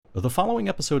The following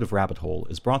episode of Rabbit Hole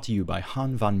is brought to you by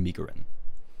Han van Meegeren.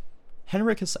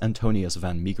 Henricus Antonius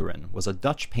van Meegeren was a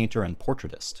Dutch painter and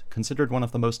portraitist, considered one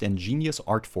of the most ingenious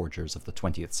art forgers of the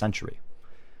 20th century.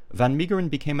 Van Meegeren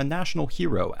became a national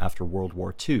hero after World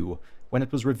War II, when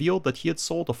it was revealed that he had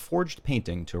sold a forged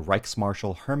painting to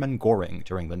Reichsmarshal Hermann Göring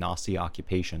during the Nazi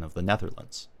occupation of the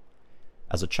Netherlands.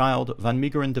 As a child, Van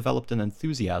Meegeren developed an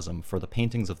enthusiasm for the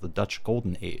paintings of the Dutch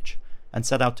Golden Age, and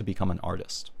set out to become an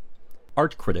artist.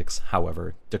 Art critics,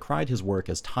 however, decried his work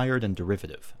as tired and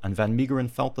derivative, and Van Meegeren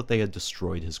felt that they had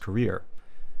destroyed his career.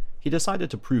 He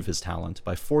decided to prove his talent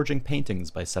by forging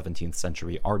paintings by 17th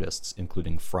century artists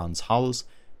including Frans Hals,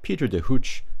 Pieter de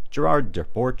Hooch, Gerard ter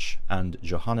Borch, and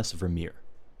Johannes Vermeer.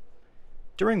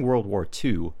 During World War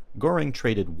II, Göring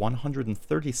traded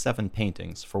 137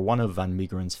 paintings for one of Van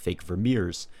Meegeren's fake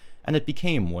Vermeers, and it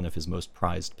became one of his most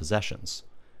prized possessions.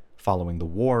 Following the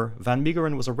war, Van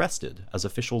Meegeren was arrested as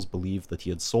officials believed that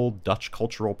he had sold Dutch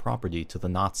cultural property to the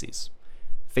Nazis.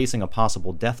 Facing a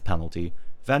possible death penalty,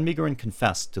 Van Meegeren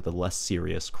confessed to the less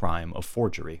serious crime of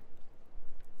forgery.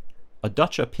 A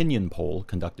Dutch opinion poll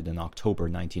conducted in October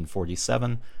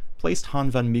 1947 placed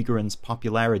Han van Meegeren's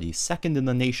popularity second in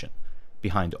the nation,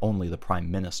 behind only the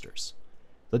prime ministers.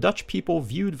 The Dutch people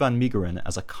viewed Van Meegeren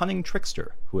as a cunning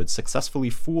trickster who had successfully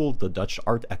fooled the Dutch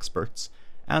art experts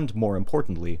and, more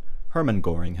importantly, Hermann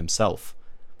Göring himself.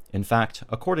 In fact,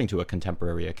 according to a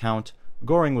contemporary account,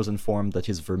 Göring was informed that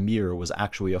his Vermeer was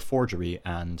actually a forgery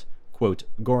and, quote,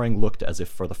 Göring looked as if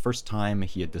for the first time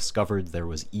he had discovered there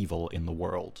was evil in the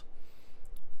world.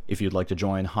 If you'd like to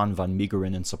join Han van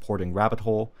Meegeren in supporting Rabbit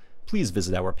Hole, please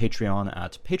visit our Patreon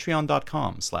at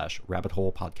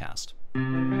patreon.com/rabbitholepodcast.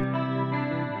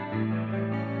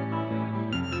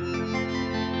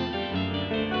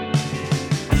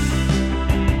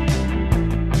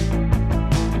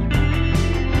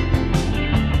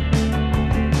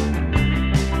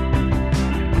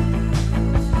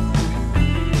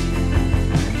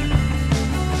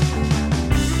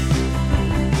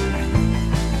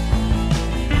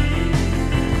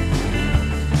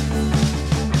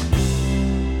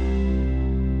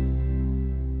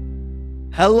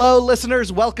 Hello, listeners.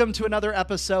 Welcome to another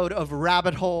episode of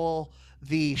Rabbit Hole.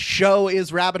 The show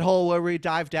is Rabbit Hole, where we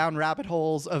dive down rabbit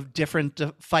holes of different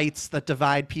fights that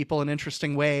divide people in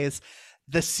interesting ways.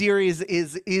 The series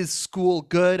is School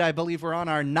Good? I believe we're on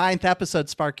our 9th episode,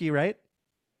 Sparky, right?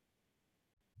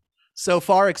 So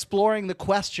far, exploring the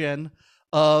question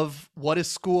of what is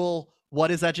school,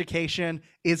 what is education,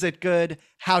 is it good,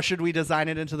 how should we design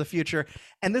it into the future?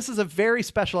 And this is a very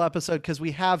special episode because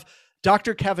we have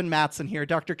Dr. Kevin Mattson here.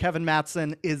 Dr. Kevin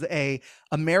Mattson is an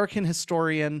American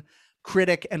historian,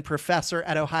 critic, and professor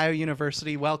at Ohio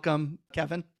University. Welcome,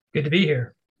 Kevin. Good to be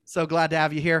here. So glad to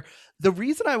have you here. The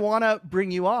reason I want to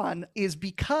bring you on is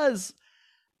because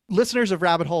listeners of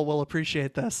Rabbit Hole will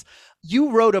appreciate this. You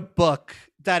wrote a book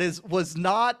that was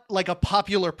not like a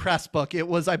popular press book. It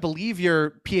was, I believe,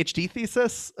 your PhD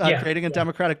thesis, Creating a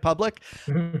Democratic Public.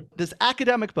 Mm-hmm. This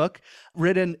academic book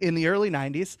written in the early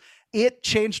 90s. It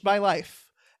changed my life.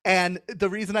 And the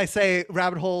reason I say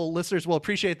Rabbit Hole listeners will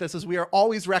appreciate this is we are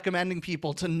always recommending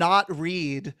people to not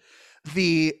read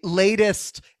the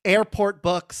latest airport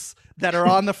books that are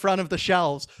on the front of the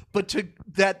shelves, but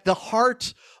that the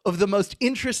heart of the most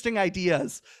interesting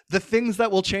ideas, the things that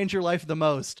will change your life the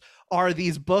most, are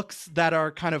these books that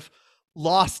are kind of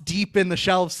lost deep in the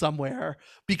shelves somewhere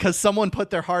because someone put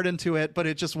their heart into it, but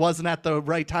it just wasn't at the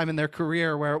right time in their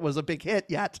career where it was a big hit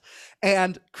yet.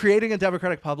 And Creating a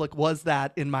Democratic Public was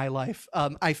that in my life.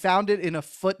 I found it in a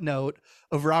footnote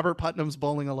of Robert Putnam's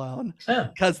Bowling Alone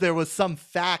because there was some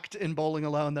fact in Bowling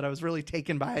Alone that I was really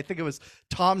taken by. I think it was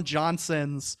Tom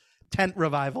Johnson's tent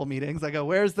revival meetings. I go,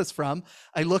 where's this from?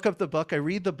 I look up the book, I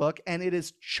read the book, and it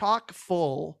is chock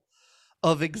full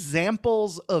of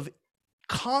examples of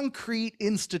concrete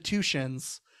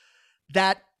institutions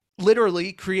that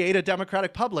literally create a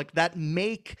democratic public, that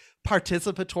make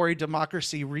participatory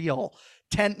democracy real.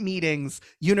 Tent meetings,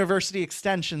 university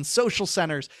extensions, social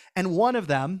centers. And one of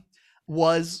them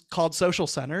was called Social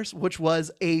Centers, which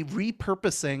was a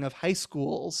repurposing of high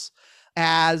schools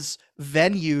as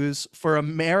venues for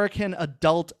American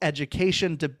adult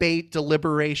education, debate,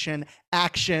 deliberation,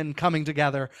 action coming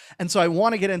together. And so I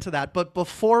want to get into that. But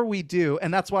before we do,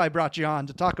 and that's why I brought you on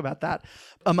to talk about that,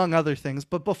 among other things.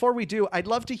 But before we do, I'd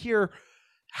love to hear,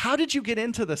 how did you get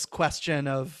into this question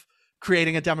of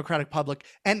creating a democratic public?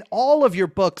 And all of your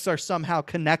books are somehow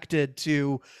connected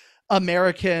to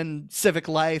American civic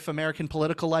life, American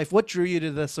political life. What drew you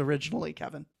to this originally,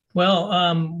 Kevin?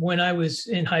 Well, when I was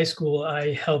in high school,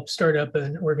 I helped start up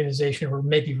an organization, or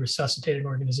maybe resuscitate an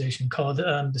organization called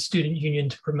the Student Union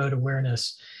to Promote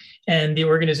Awareness. And the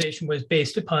organization was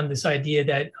based upon this idea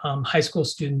that high school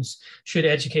students should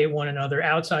educate one another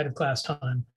outside of class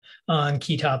time on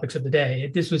key topics of the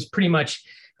day. This was pretty much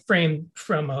framed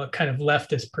from a kind of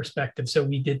leftist perspective. So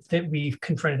we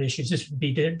confronted issues. This would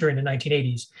be during the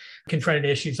 1980s, confronted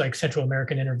issues like Central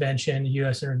American intervention,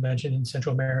 U.S. intervention in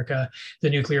Central America,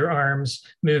 the nuclear arms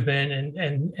movement,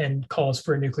 and calls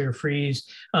for a nuclear freeze,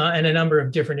 and a number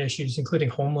of different issues, including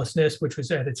homelessness, which was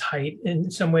at its height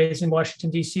in some ways in Washington,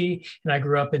 D.C. And I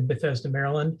grew up in Bethesda,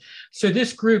 Maryland. So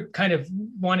this group kind of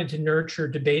wanted to nurture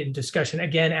debate and discussion,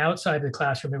 again, outside the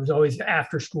classroom. It was always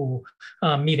after school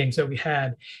meetings that we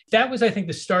had. That was, I think,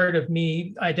 the start of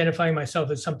me identifying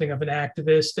myself as something of an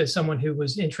activist, as someone who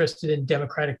was interested in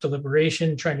democratic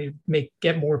deliberation, trying to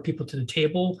get more people to the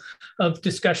table of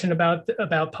discussion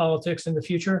about politics in the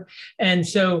future. And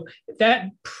so that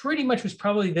pretty much was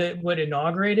probably what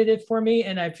inaugurated it for me.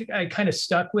 And I kind of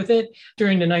stuck with it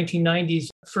during the 1990s.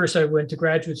 First, I went to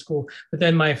graduate school, but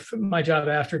then my job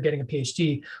after getting a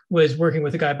PhD was working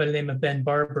with a guy by the name of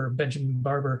Benjamin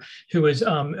Barber, who was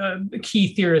a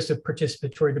key theorist of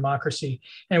participatory democracy,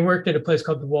 and worked at a place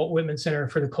called the Walt Whitman Center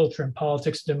for the Culture and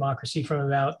Politics of Democracy from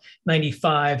about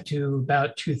 95 to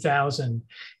about 2000.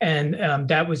 And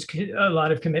that was a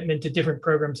lot of commitment to different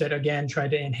programs that, again,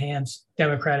 tried to enhance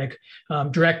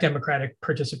direct democratic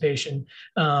participation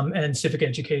and civic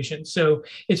education. So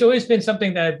it's always been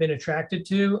something that I've been attracted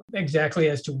to. Exactly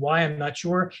as to why, I'm not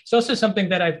sure. It's also something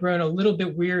that I've grown a little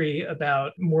bit weary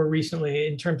about more recently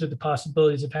in terms of the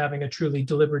possibilities of having a truly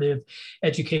deliberative,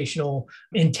 educational,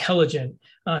 intelligent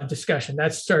discussion.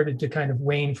 That's started to kind of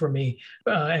wane for me.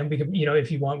 And we can,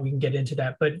 if you want, we can get into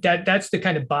that. But that's the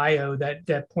kind of bio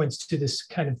that points to this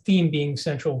kind of theme being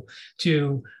central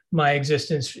to my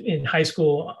existence in high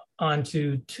school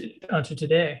onto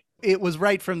today. It was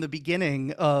right from the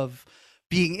beginning of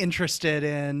being interested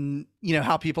in,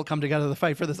 how people come together to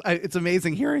fight for this. It's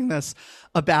amazing hearing this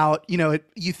about,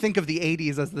 you think of the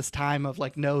 80s as this time of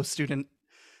like no student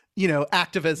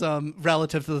activism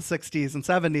relative to the 60s and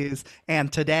 70s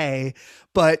and today.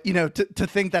 But, to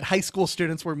think that high school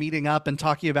students were meeting up and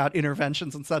talking about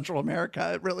interventions in Central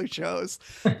America, it really shows,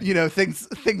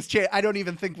 things change. I don't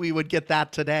even think we would get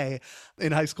that today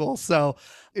in high school. So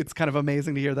it's kind of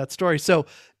amazing to hear that story. So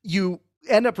you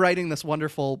end up writing this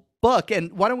wonderful book,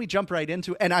 and why don't we jump right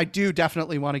into, and I do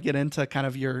definitely want to get into kind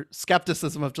of your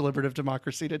skepticism of deliberative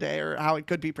democracy today, or how it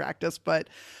could be practiced, but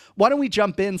why don't we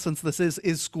jump in, since this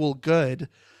is school good?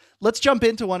 Let's jump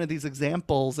into one of these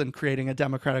examples in creating a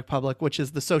democratic public, which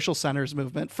is the social centers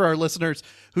movement. For our listeners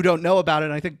who don't know about it,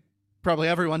 and I think probably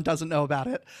everyone doesn't know about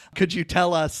it, could you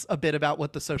tell us a bit about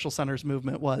what the social centers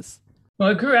movement was? Well,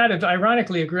 it grew out of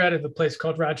a place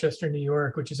called Rochester, New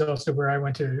York, which is also where I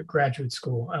went to graduate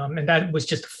school. And that was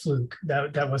just a fluke.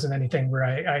 That wasn't anything where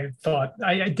I thought,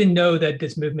 I didn't know that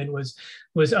this movement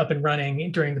was up and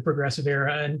running during the progressive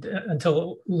era and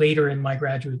until later in my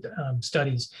graduate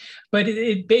studies. But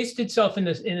it based itself in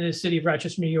the city of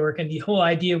Rochester, New York. And the whole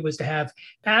idea was to have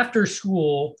after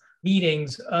school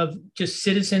meetings of just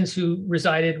citizens who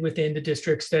resided within the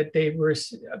districts that they were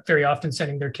very often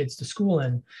sending their kids to school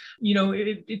in.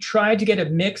 It tried to get a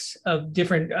mix of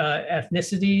different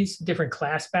ethnicities, different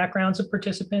class backgrounds of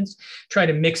participants, try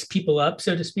to mix people up,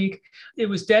 so to speak. It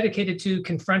was dedicated to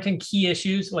confronting key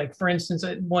issues. Like, for instance,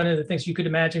 one of the things you could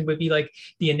imagine would be like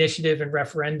the initiative and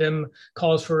referendum,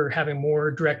 calls for having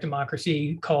more direct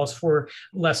democracy, calls for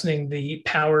lessening the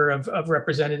power of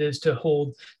representatives to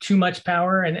hold too much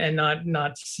power and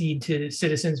not cede to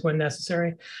citizens when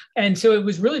necessary. And so it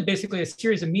was really basically a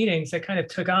series of meetings that kind of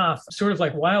took off sort of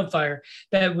like wildfire,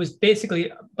 that was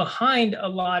basically behind a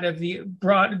lot of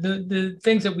the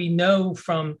things that we know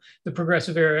from the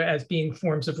progressive era as being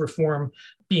forms of reform,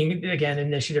 being, again,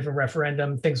 initiative and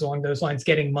referendum, things along those lines,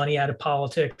 getting money out of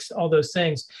politics, all those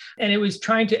things. And it was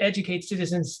trying to educate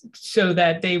citizens so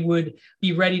that they would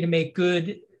be ready to make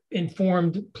good,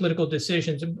 informed political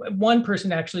decisions. One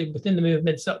person actually within the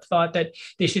movement thought that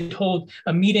they should hold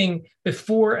a meeting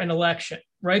before an election,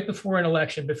 right before an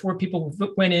election, before people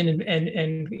went in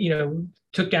and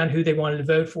took down who they wanted to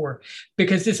vote for,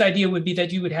 because this idea would be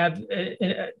that you would have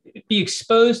be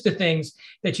exposed to things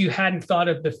that you hadn't thought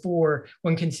of before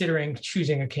when considering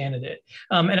choosing a candidate.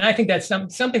 And I think that's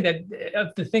something that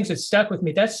of the things that stuck with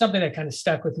me. That's something that kind of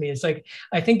stuck with me. It's like,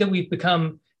 I think that we've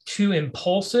become too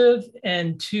impulsive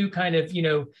and too kind of,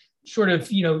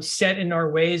 set in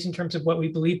our ways in terms of what we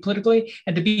believe politically,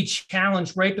 and to be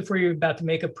challenged right before you're about to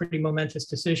make a pretty momentous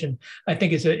decision, I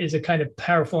think is a kind of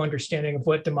powerful understanding of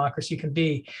what democracy can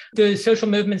be. The Social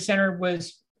Movement Center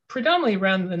was predominantly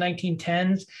around the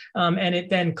 1910s, and it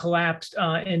then collapsed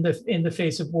in the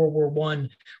face of World War I,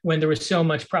 when there was so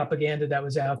much propaganda that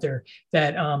was out there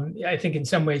that I think in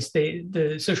some ways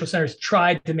the social centers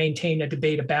tried to maintain a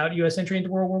debate about U.S. entry into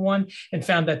World War I and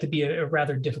found that to be a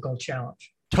rather difficult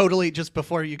challenge. Totally, just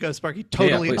before you go, Sparky,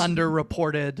 totally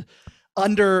underreported,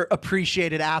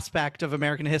 underappreciated aspect of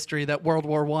American history that World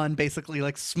War I basically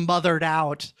like smothered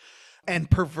out and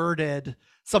perverted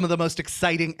some of the most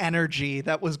exciting energy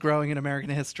that was growing in American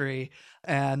history.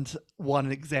 And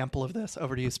one example of this.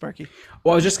 Over to you, Sparky.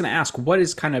 Well, I was just going to ask, what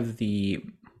is kind of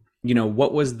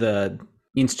what was the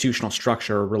institutional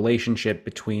structure relationship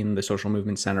between the social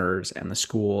movement centers and the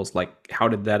schools? Like, how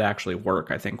did that actually work?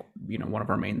 I think, one of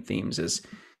our main themes is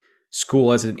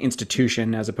school as an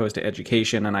institution as opposed to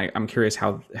education. And I'm curious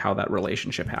how that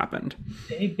relationship happened.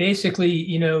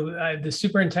 Basically, the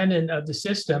superintendent of the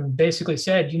system basically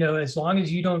said, as long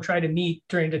as you don't try to meet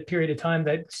during the period of time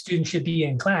that students should be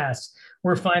in class,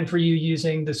 we're fine for you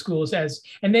using the schools as,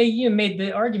 and they made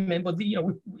the argument, well,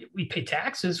 we pay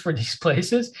taxes for these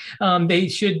places. They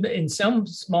should in some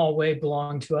small way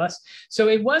belong to us. So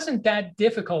it wasn't that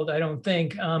difficult, I don't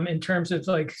think, in terms of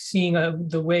like seeing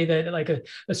the way that like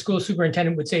a school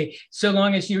superintendent would say, so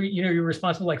long as you're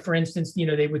responsible, like for instance,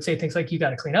 they would say things like, you got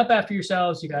to clean up after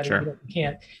yourselves. You got to, sure. You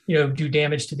can't, do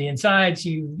damage to the insides,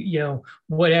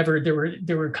 whatever.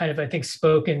 There were kind of, I think,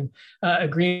 spoken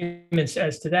agreements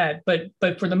as to that.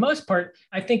 But for the most part,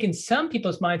 I think in some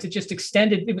people's minds, it just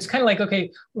extended. It was kind of like, okay,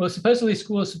 well, supposedly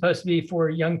school is supposed to be for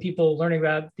young people learning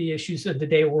about the issues of the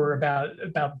day or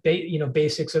about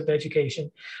basics of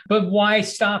education. But why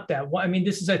stop that? Why, I mean,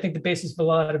 this is, I think, the basis of a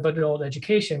lot of adult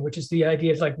education, which is the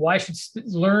idea is like, why should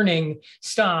learning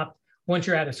stop once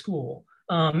you're out of school?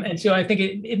 And so I think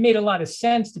it made a lot of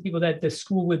sense to people that the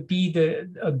school would be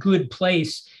a good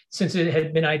place, since it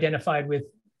had been identified with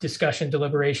discussion,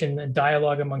 deliberation, and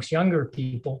dialogue amongst younger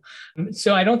people.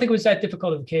 So I don't think it was that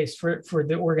difficult of a case for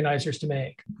the organizers to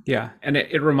make. Yeah. And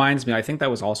it reminds me, I think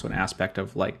that was also an aspect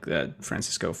of like the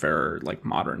Francisco Ferrer, like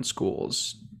modern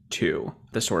schools too,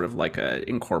 the sort of like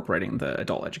incorporating the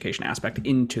adult education aspect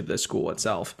into the school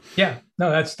itself. Yeah,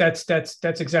 no, that's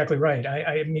exactly right.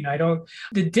 I mean,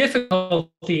 the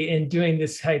difficulty in doing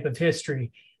this type of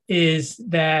history is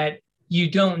that you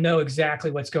don't know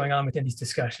exactly what's going on within these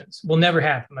discussions. Will never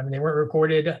happen. I mean, they weren't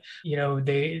recorded.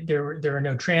 There are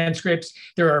no transcripts.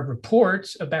 There are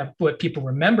reports about what people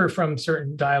remember from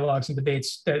certain dialogues and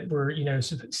debates that were,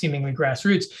 seemingly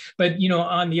grassroots. But,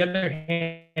 on the other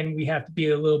hand, we have to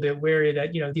be a little bit wary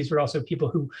that, these were also people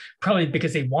who probably,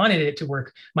 because they wanted it to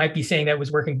work, might be saying that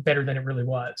was working better than it really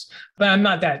was. But I'm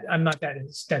not that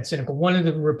cynical. One of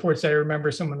the reports that I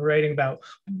remember someone writing about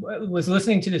was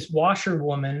listening to this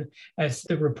washerwoman, as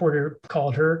the reporter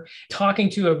called her, talking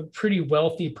to a pretty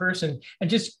wealthy person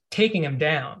and just taking him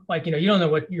down. Like, you don't know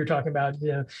what you're talking about,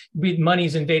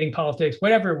 money's invading politics,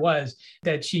 whatever it was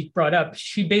that she brought up.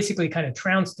 She basically kind of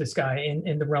trounced this guy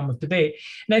in the realm of debate.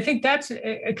 And I think that's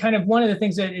a kind of one of the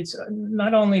things that it's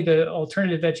not only the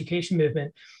alternative education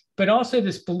movement, but also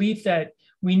this belief that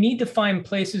we need to find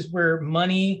places where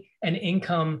money and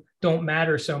income don't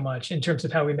matter so much in terms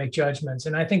of how we make judgments.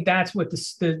 And I think that's what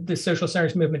the social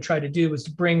centers movement tried to do, was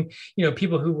to bring,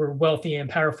 people who were wealthy and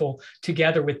powerful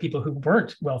together with people who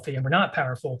weren't wealthy and were not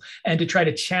powerful, and to try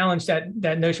to challenge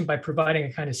that notion by providing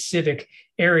a kind of civic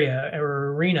area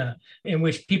or arena in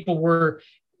which people were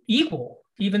equal,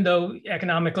 even though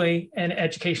economically and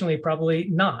educationally probably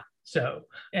not so.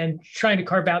 And trying to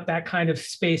carve out that kind of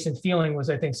space and feeling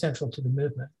was, I think, central to the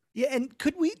movement. Yeah, and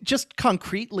could we just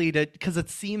concretely, because it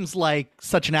seems like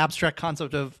such an abstract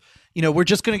concept of, we're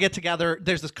just going to get together.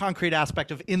 There's this concrete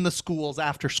aspect of in the schools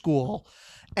after school,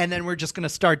 and then we're just going to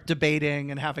start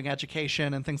debating and having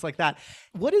education and things like that.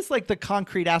 What is like the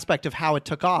concrete aspect of how it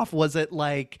took off? Was it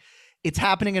like it's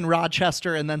happening in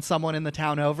Rochester and then someone in the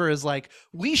town over is like,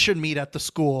 we should meet at the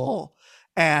school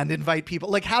and invite people?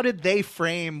 Like, how did they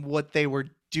frame what they were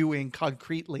doing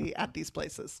concretely at these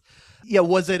places? Yeah,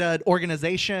 was it an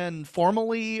organization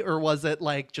formally, or was it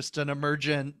like just an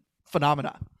emergent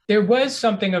phenomena? There was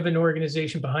something of an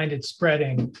organization behind it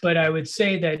spreading, but I would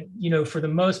say that, for the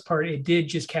most part, it did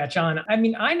just catch on. I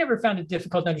mean, I never found it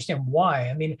difficult to understand why.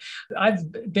 I mean, I've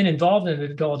been involved in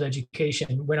adult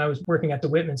education when I was working at the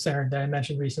Whitman Center that I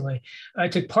mentioned recently. I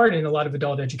took part in a lot of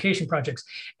adult education projects.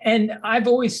 And I've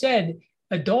always said,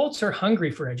 adults are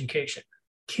hungry for education.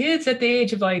 kids at the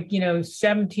age of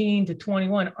 17 to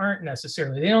 21 aren't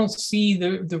necessarily, they don't see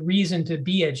the reason to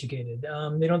be educated.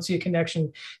 They don't see a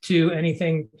connection to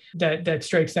anything that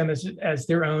strikes them as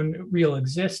their own real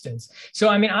existence. So,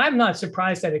 I mean, I'm not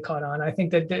surprised that it caught on. I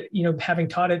think that having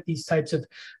taught at these types of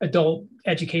adult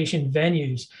education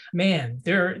venues, man,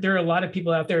 there are a lot of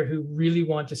people out there who really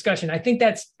want discussion. I think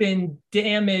that's been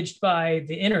damaged by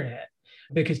the internet,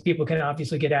 because people can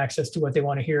obviously get access to what they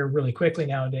want to hear really quickly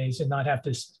nowadays and not have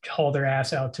to haul their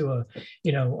ass out to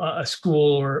a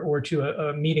school or to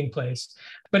a meeting place.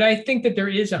 But I think that there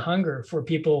is a hunger for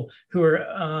people who are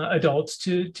adults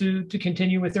to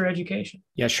continue with their education.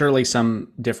 Yeah, surely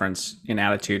some difference in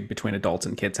attitude between adults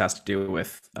and kids has to do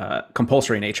with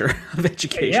compulsory nature of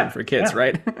education for kids,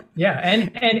 right? Yeah,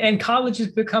 and college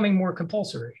is becoming more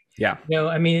compulsory. Yeah.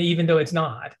 I mean, even though it's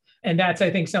not. And that's, I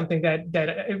think, something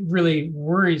that really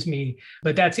worries me.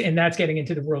 But that's getting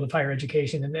into the world of higher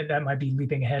education, and that might be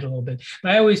leaping ahead a little bit.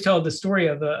 But I always tell the story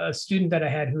of a student that I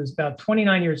had who was about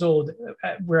 29 years old,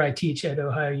 where I teach at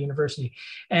Ohio University,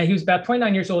 and he was about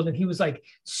 29 years old, and he was like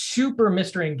super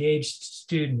Mr. Engaged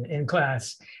student in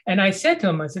class. And I said to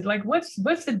him, I said, like, what's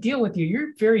the deal with you?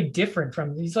 You're very different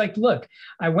from. He's like, look,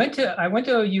 I went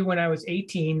to OU when I was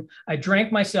 18. I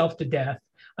drank myself to death.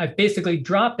 I basically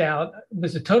dropped out,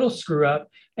 was a total screw up.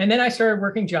 And then I started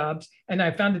working jobs, and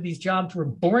I found that these jobs were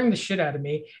boring the shit out of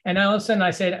me. And all of a sudden I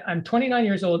said, I'm 29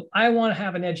 years old. I want to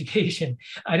have an education.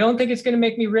 I don't think it's going to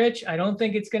make me rich. I don't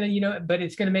think it's going to, but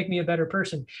it's going to make me a better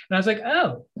person. And I was like,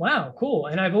 oh, wow, cool.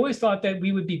 And I've always thought that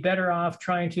we would be better off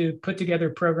trying to put together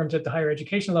programs at the higher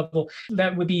education level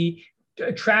that would be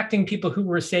attracting people who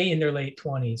were, say, in their late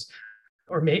 20s.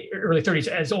 Or early 30s,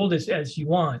 as old as you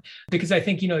want, because I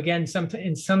think, again,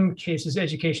 in some cases,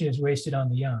 education is wasted on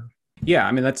the young. Yeah,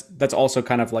 I mean, that's also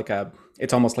kind of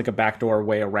it's almost like a backdoor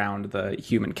way around the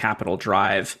human capital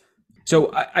drive. So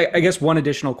I guess one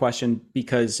additional question,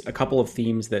 because a couple of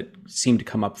themes that seem to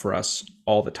come up for us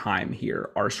all the time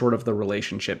here are sort of the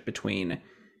relationship between,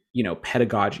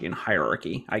 pedagogy and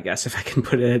hierarchy, I guess, if I can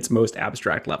put it at its most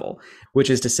abstract level, which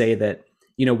is to say that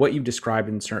what you've described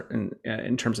in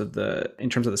terms of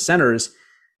the centers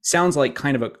sounds like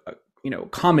kind of a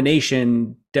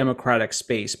combination democratic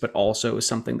space, but also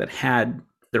something that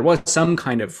there was some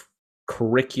kind of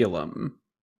curriculum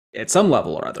at some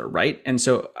level or other, right? And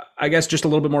so I guess just a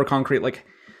little bit more concrete, like,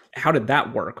 how did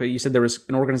that work? You said there was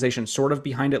an organization sort of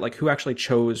behind it. Like, who actually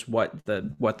chose what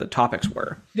the topics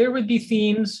were? There would be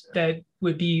themes that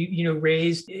would be,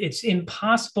 raised. It's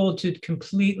impossible to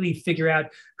completely figure out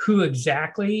who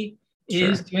exactly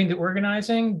is doing the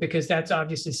organizing, because that's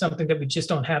obviously something that we just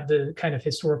don't have the kind of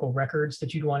historical records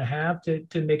that you'd want to have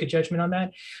to make a judgment on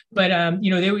that. But,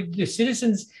 the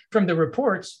citizens, from the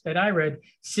reports that I read,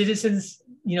 citizens,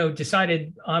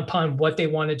 decided upon what they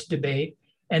wanted to debate,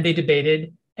 and they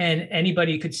debated, and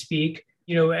anybody could speak,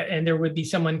 and there would be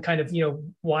someone kind of,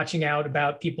 watching out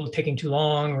about people taking too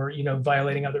long or,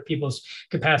 violating other people's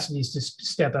capacities to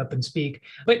step up and speak.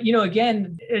 But,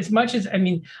 again, as much as,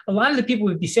 a lot of the people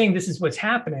would be saying this is what's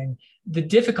happening, the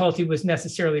difficulty was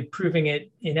necessarily proving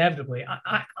it inevitably.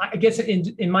 I guess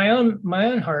in my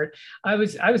own heart, I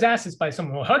was asked this by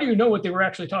someone, well, how do you know what they were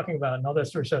actually talking about and all that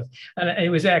sort of stuff? And it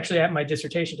was actually at my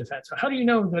dissertation defense. So how do you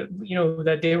know that,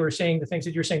 that they were saying the things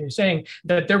that you're saying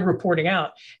that they're reporting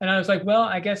out? And I was like, well,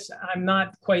 I guess I'm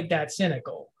not quite that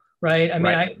cynical. Right.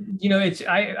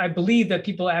 I believe that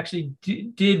people actually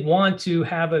did want to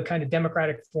have a kind of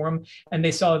democratic forum, and they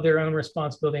saw their own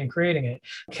responsibility in creating it.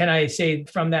 Can I say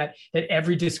from that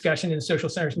every discussion in the social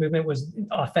centers movement was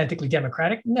authentically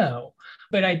democratic? No.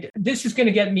 But this is going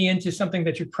to get me into something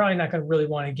that you're probably not going to really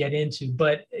want to get into.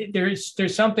 But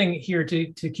there's something here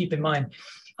to keep in mind.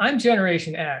 I'm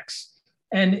Generation X.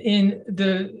 And in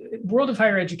the world of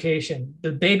higher education,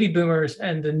 the baby boomers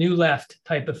and the new left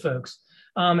type of folks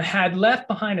had left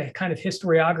behind a kind of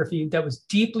historiography that was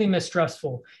deeply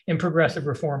mistrustful in progressive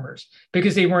reformers,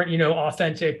 because they weren't,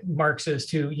 authentic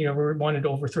Marxists who, wanted to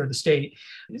overthrow the state.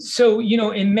 So,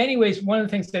 in many ways, one of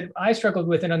the things that I struggled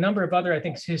with, and a number of other, I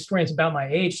think, historians about my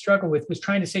age struggle with, was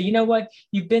trying to say, you know what,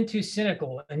 you've been too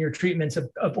cynical in your treatments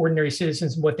of ordinary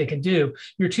citizens and what they can do.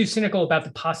 You're too cynical about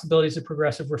the possibilities of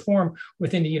progressive reform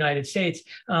within the United States.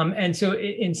 And so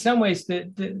in some ways,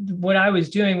 what I was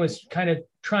doing was kind of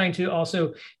trying to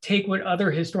also take what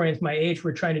other historians my age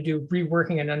were trying to do,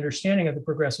 reworking an understanding of the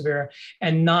progressive era,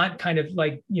 and not kind of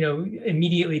like,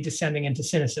 immediately descending into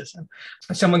cynicism.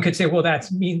 Someone could say, well,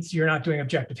 that means you're not doing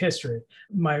objective history.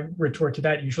 My retort to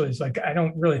that usually is like, I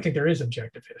don't really think there is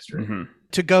objective history. Mm-hmm.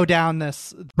 To go down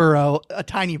this burrow a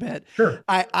tiny bit, sure.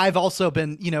 I've also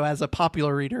been, as a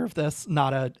popular reader of this,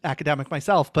 not an academic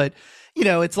myself, but,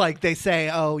 it's like they say,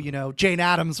 oh, Jane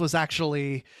Addams was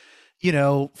actually,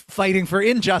 fighting for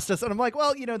injustice. And I'm like,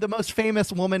 well, the most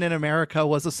famous woman in America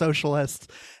was a socialist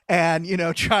and,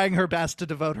 trying her best to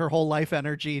devote her whole life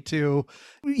energy to,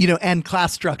 end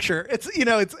class structure. It's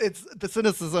the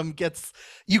cynicism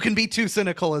you can be too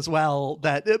cynical as well,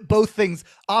 that both things,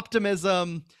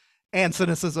 optimism and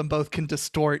cynicism, both can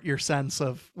distort your sense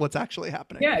of what's actually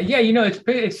happening. Yeah.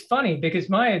 It's funny because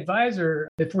my advisor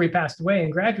before he passed away in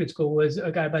graduate school was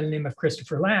a guy by the name of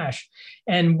Christopher Lash,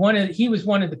 and he was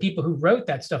one of the people who wrote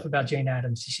that stuff about Jane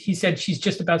Addams. He said she's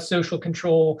just about social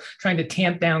control, trying to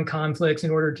tamp down conflicts in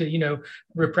order to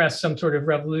repress some sort of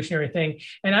revolutionary thing.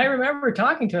 And I remember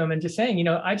talking to him and just saying,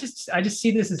 I just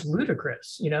see this as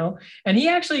ludicrous, And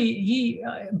he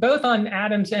both on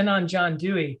Addams and on John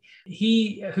Dewey,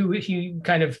 who he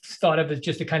kind of thought of as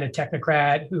just a kind of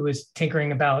technocrat who was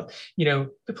tinkering about,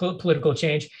 political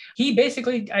change. He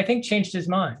basically, I think, changed his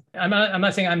mind. I'm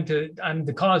not saying I'm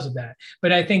the cause of that,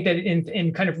 but I think that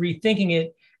in kind of rethinking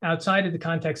it outside of the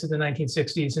context of the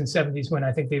 1960s and 70s, when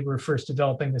I think they were first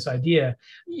developing this idea,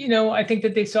 I think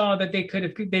that they saw that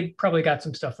they probably got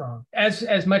some stuff wrong.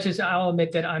 As much as I'll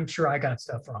admit that I'm sure I got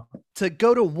stuff wrong. To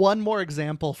go to one more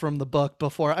example from the book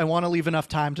before I want to leave enough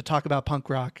time to talk about punk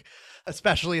rock,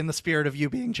 especially in the spirit of you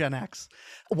being Gen X.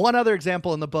 One other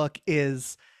example in the book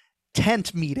is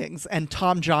tent meetings and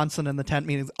Tom Johnson and the tent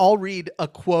meetings. I'll read a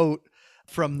quote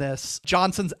from this.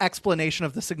 Johnson's explanation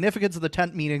of the significance of the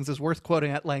tent meetings is worth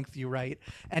quoting at length, you write.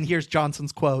 And here's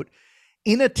Johnson's quote.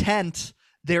 "In a tent,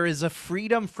 there is a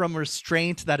freedom from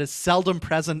restraint that is seldom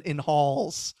present in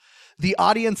halls. The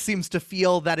audience seems to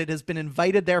feel that it has been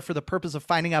invited there for the purpose of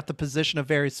finding out the position of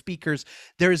various speakers.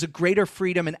 There is a greater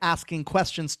freedom in asking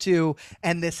questions too,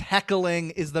 and this heckling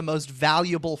is the most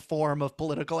valuable form of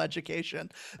political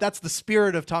education." That's the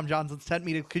spirit of Tom Johnson's tent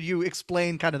meetings. Could you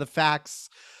explain kind of the facts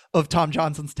of Tom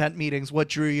Johnson's tent meetings, what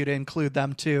drew you to include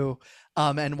them too,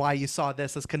 and why you saw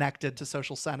this as connected to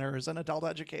social centers and adult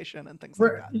education and things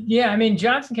like that? Yeah,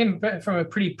 Johnson came from a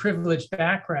pretty privileged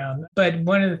background, but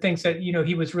one of the things that,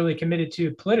 he was really committed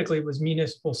to politically was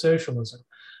municipal socialism.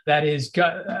 That is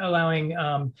allowing,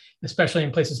 especially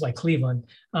in places like Cleveland,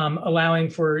 allowing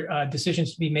for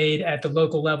decisions to be made at the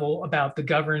local level about the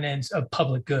governance of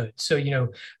public goods. So,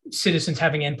 citizens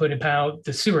having input about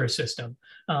the sewer system,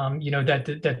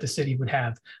 that the city would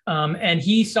have. And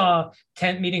he saw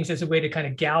tent meetings as a way to kind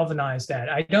of galvanize that.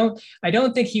 I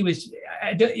don't think he was,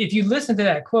 if you listen to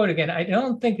that quote again, I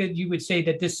don't think that you would say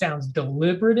that this sounds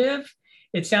deliberative.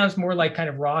 It sounds more like kind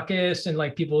of raucous and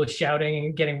like people shouting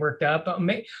and getting worked up.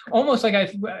 Almost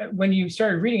like when you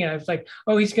started reading it, I was like,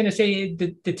 oh, he's going to say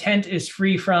the tent is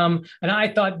free from, and I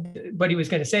thought what he was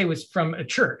going to say was from a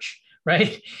church.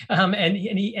 Right. And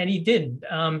he didn't.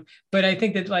 But I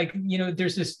think that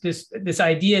there's this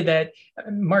idea that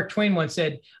Mark Twain once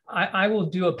said, I will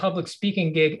do a public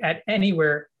speaking gig at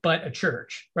anywhere but a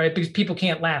church, right? Because people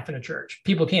can't laugh in a church.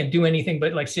 People can't do anything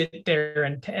but sit there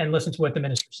and listen to what the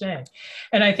minister's saying.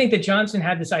 And I think that Johnson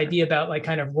had this idea about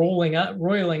kind of roiling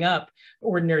up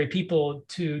ordinary people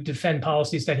to defend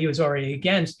policies that he was already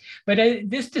against. But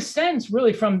this descends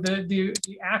really from the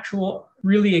actual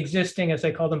really existing, as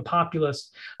I call them,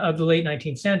 populists of the late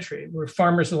 19th century, where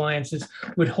farmers' alliances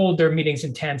would hold their meetings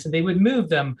in tents and they would move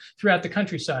them throughout the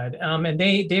countryside. And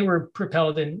they were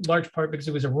propelled in large part because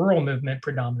it was a rural movement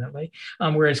predominantly,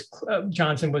 whereas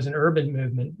Johnson was an urban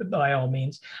movement by all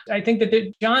means. I think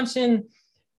that Johnson,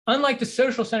 unlike the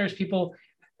social centers people,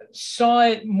 saw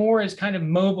it more as kind of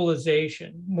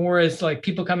mobilization, more as like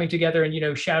people coming together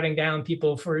and, shouting down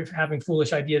people for having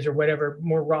foolish ideas or whatever,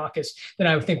 more raucous than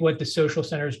I would think what the social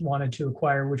centers wanted to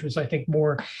acquire, which was, I think,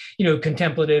 more,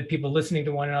 contemplative, people listening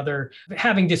to one another,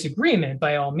 having disagreement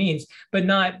by all means, but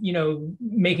not,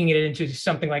 making it into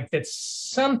something like that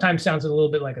sometimes sounds a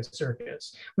little bit like a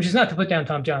circus, which is not to put down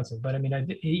Tom Johnson, but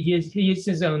he is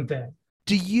his own thing.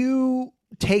 Do you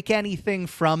take anything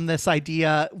from this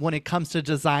idea when it comes to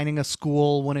designing a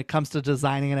school, when it comes to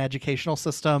designing an educational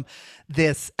system,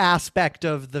 this aspect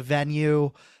of the venue,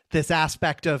 this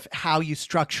aspect of how you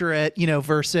structure it,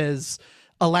 versus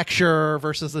a lecture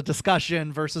versus a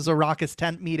discussion versus a raucous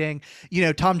tent meeting.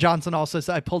 Tom Johnson also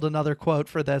said, I pulled another quote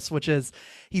for this, which is,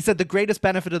 he said, the greatest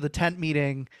benefit of the tent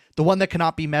meeting, the one that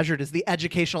cannot be measured, is the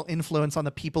educational influence on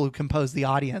the people who compose the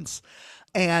audience.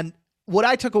 And what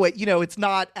I took away, it's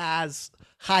not as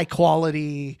high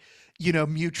quality,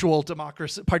 mutual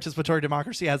democracy, participatory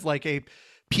democracy as like a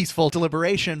peaceful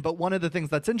deliberation. But one of the things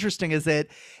that's interesting is that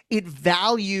it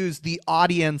values the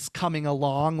audience coming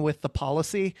along with the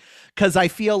policy. Because I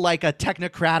feel like a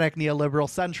technocratic neoliberal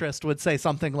centrist would say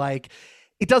something like,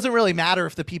 it doesn't really matter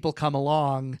if the people come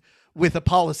along with a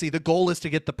policy. The goal is to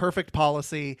get the perfect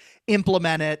policy,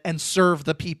 implement it, and serve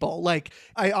the people. Like,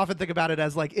 I often think about it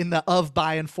as like in the of,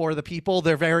 by, and for the people.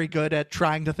 They're very good at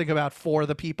trying to think about for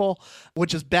the people,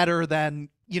 which is better than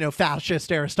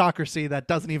fascist aristocracy that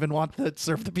doesn't even want to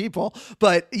serve the people.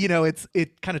 But,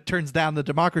 it kind of turns down the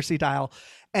democracy dial.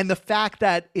 And the fact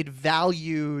that it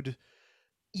valued,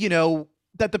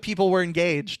 that the people were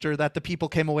engaged or that the people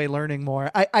came away learning more.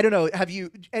 I don't know. Have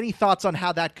you any thoughts on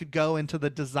how that could go into the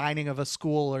designing of a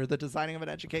school or the designing of an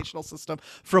educational system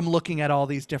from looking at all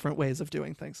these different ways of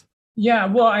doing things? Yeah,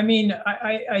 well, I mean,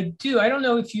 I do. I don't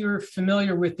know if you're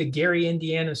familiar with the Gary,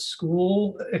 Indiana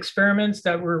school experiments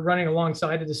that were running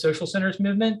alongside of the social centers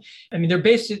movement. I mean, they're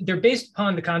based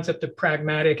upon the concept of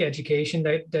pragmatic education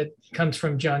that comes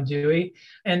from John Dewey.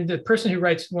 And the person who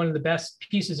writes one of the best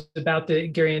pieces about the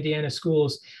Gary, Indiana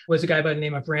schools was a guy by the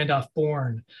name of Randolph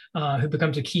Bourne, who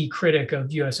becomes a key critic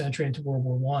of U.S. entry into World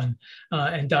War I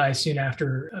and dies soon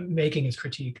after making his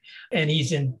critique. And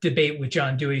he's in debate with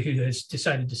John Dewey, who has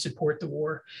decided to support the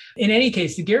war. In any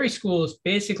case, the Gary schools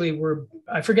basically were,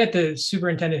 I forget the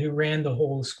superintendent who ran the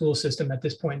whole school system at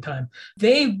this point in time.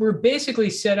 They were basically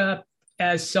set up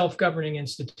as self-governing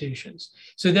institutions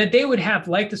so that they would have,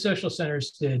 like the social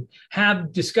centers did,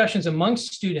 have discussions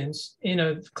amongst students in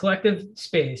a collective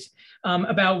space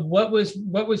about what was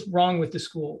wrong with the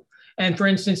school. And for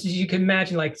instance, as you can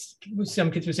imagine, like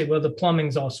some kids would say, well, the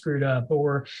plumbing's all screwed up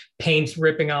or paint's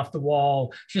ripping off the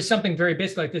wall, just something very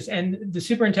basic like this. And the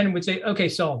superintendent would say, okay,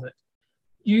 solve it.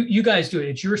 You guys do it.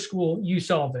 It's your school. You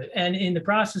solve it. And in the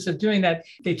process of doing that,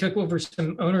 they took over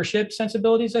some ownership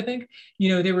sensibilities, I think.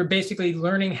 They were basically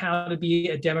learning how to be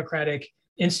a democratic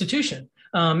institution.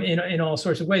 In all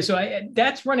sorts of ways. So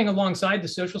that's running alongside the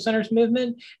social centers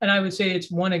movement. And I would say it's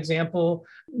one example.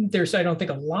 There's, I don't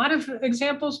think, a lot of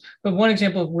examples, but one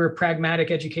example of where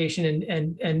pragmatic education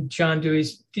and John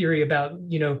Dewey's theory about,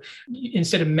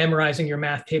 instead of memorizing your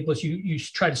math tables, you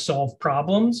try to solve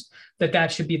problems,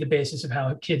 that should be the basis of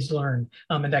how kids learn.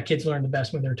 And that kids learn the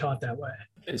best when they're taught that way.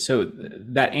 So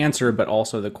that answer, but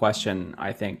also the question,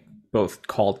 I think, both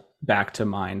called back to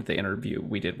mind the interview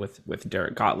we did with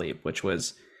Derek Gottlieb, which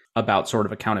was about sort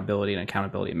of accountability and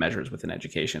accountability measures within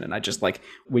education. And I just like,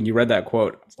 when you read that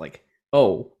quote, I was like,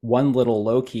 oh, one little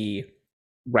low-key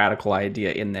radical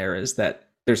idea in there is that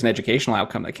there's an educational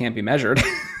outcome that can't be measured,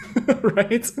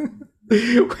 right?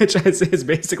 Which is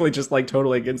basically just like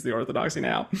totally against the orthodoxy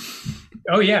now.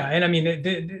 Oh yeah, and I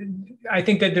mean, I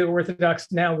think that the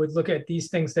Orthodox now would look at these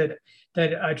things that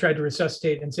I tried to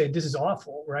resuscitate and say, this is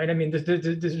awful, right? I mean,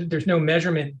 there's no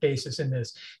measurement basis in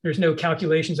this. There's no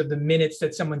calculations of the minutes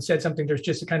that someone said something. There's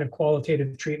just a kind of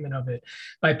qualitative treatment of it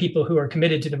by people who are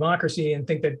committed to democracy and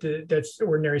think that that's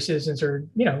ordinary citizens are,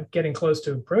 getting close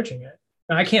to approaching it.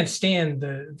 I can't stand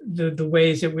the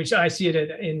ways in which I see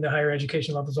it in the higher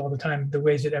education levels all the time, the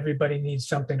ways that everybody needs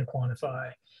something to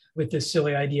quantify, with this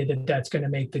silly idea that that's going to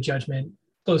make the judgment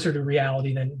closer to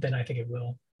reality than I think it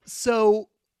will. So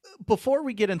before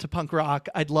we get into punk rock,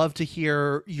 I'd love to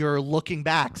hear your looking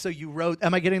back. So you wrote,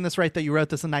 am I getting this right, that you wrote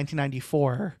this in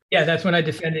 1994? Yeah, that's when I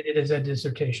defended it as a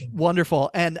dissertation. Wonderful.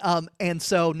 And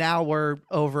so now we're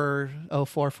over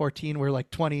 14, we're like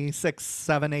 26,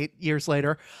 7, 8 years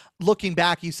later. Looking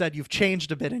back, you said you've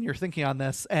changed a bit in your thinking on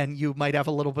this, and you might have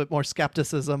a little bit more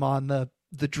skepticism on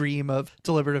the dream of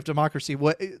deliberative democracy.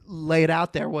 Lay it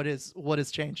out there. What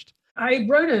has changed? I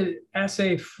wrote an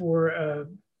essay for a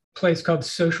place called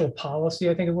Social Policy,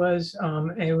 I think it was,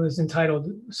 and it was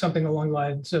entitled something along the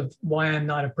lines of Why I'm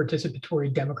Not a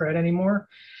Participatory Democrat Anymore.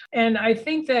 And I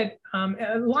think that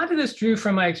a lot of this drew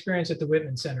from my experience at the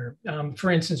Whitman Center.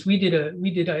 For instance, we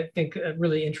did, I think, a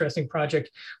really interesting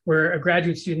project where a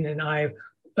graduate student and I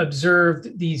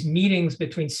observed these meetings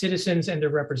between citizens and their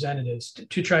representatives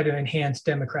to try to enhance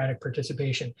democratic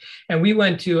participation. And we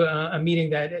went to a meeting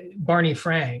that Barney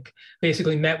Frank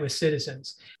basically met with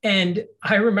citizens. And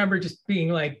I remember just being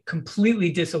like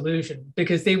completely disillusioned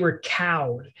because they were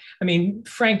cowed. I mean,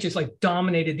 Frank just like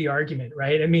dominated the argument,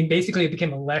 right? I mean, basically it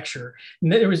became a lecture.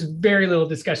 And there was very little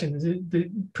discussion. The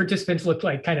participants looked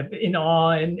like kind of in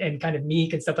awe and kind of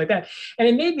meek and stuff like that. And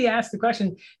it made me ask the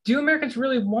question, do Americans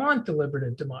really want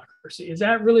deliberative democracy? Is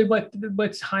that really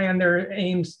what's high on their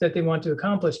aims that they want to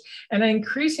accomplish? And I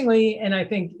increasingly, and I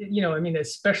think, I mean,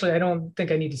 especially, I don't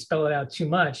think I need to spell it out too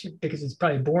much because it's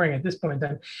probably boring at this point in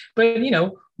time, but,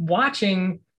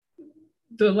 watching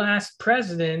the last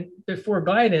president before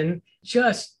Biden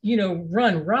just,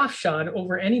 run roughshod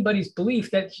over anybody's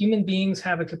belief that human beings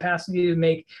have a capacity to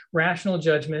make rational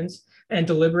judgments and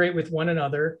deliberate with one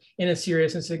another in a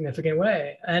serious and significant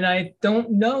way. And I don't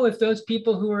know if those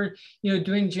people who are,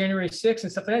 doing January 6th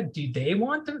and stuff like that, do they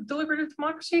want the deliberative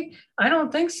democracy? I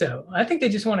don't think so. I think they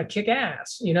just want to kick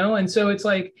ass, And so it's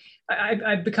like,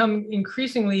 I've become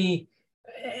increasingly,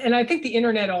 and I think the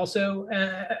internet also,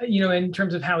 in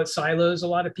terms of how it silos a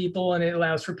lot of people and it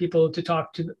allows for people to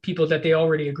talk to people that they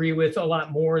already agree with a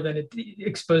lot more than it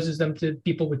exposes them to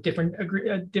people with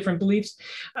different beliefs.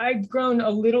 I've grown a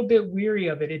little bit weary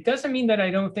of it. It doesn't mean that I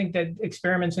don't think that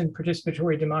experiments in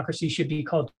participatory democracy should be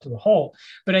called to a halt,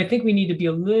 but I think we need to be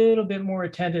a little bit more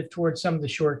attentive towards some of the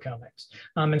shortcomings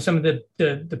and some of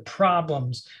the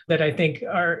problems that I think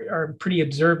are pretty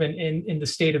observant in the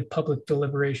state of public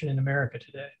deliberation in America today.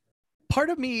 Part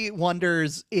of me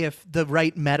wonders if the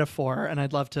right metaphor, and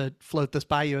I'd love to float this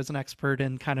by you as an expert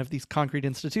in kind of these concrete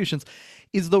institutions,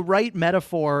 is the right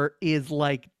metaphor is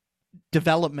like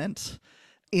development,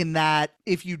 in that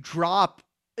if you drop,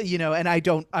 and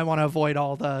I want to avoid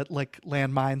all the like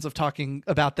landmines of talking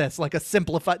about this, like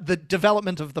the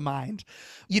development of the mind.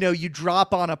 You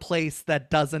drop on a place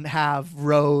that doesn't have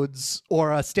roads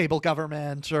or a stable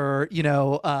government or,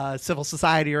 civil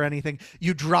society or anything.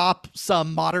 You drop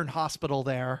some modern hospital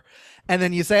there. And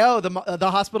then you say, oh,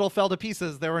 the hospital fell to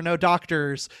pieces. There were no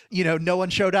doctors. No one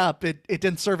showed up. It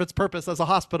didn't serve its purpose as a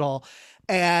hospital.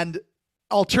 And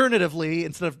alternatively,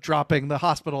 instead of dropping the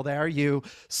hospital there, you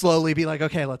slowly be like,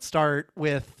 okay, let's start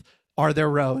with, are there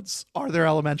roads? Are there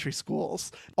elementary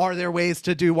schools? Are there ways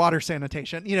to do water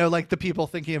sanitation? Like the people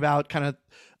thinking about kind of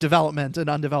development in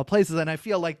undeveloped places. And I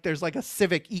feel like there's like a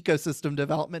civic ecosystem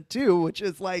development too, which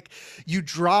is like you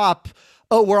drop,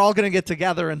 oh, we're all going to get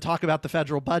together and talk about the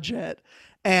federal budget.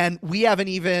 And we haven't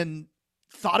even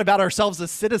thought about ourselves as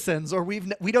citizens, or we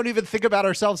don't even think about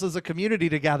ourselves as a community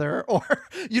together, or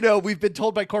we've been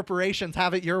told by corporations,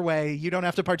 have it your way, you don't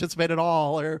have to participate at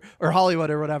all, or Hollywood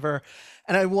or whatever.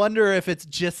 And I wonder if it's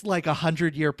just like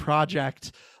 100-year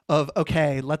project of,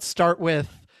 okay, let's start with,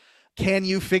 can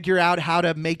you figure out how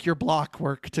to make your block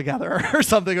work together or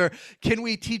something? Or can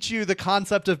we teach you the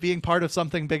concept of being part of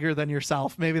something bigger than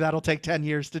yourself? Maybe that'll take 10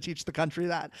 years to teach the country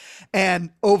that.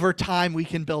 And over time we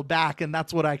can build back. And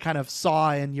that's what I kind of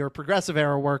saw in your progressive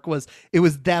era work, was it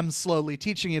was them slowly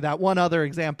teaching you that. One other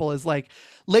example is like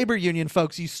labor union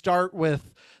folks. You start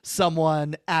with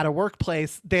someone at a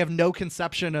workplace, they have no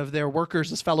conception of their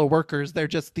workers as fellow workers. They're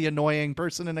just the annoying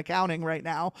person in accounting right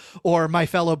now, or my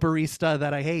fellow barista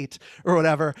that I hate, or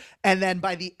whatever. And then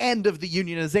by the end of the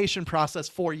unionization process,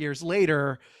 4 years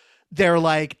later, they're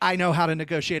like, I know how to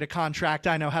negotiate a contract.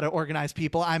 I know how to organize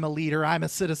people. I'm a leader. I'm a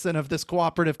citizen of this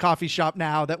cooperative coffee shop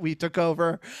now that we took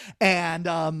over.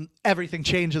 And everything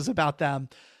changes about them.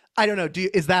 I don't know.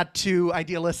 Is that too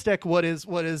idealistic? What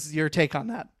is your take on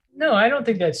that? No, I don't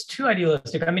think that's too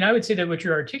idealistic. I mean, I would say that what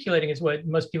you're articulating is what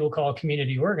most people call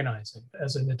community organizing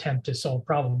as an attempt to solve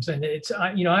problems. And it's,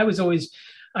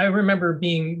 I remember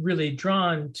being really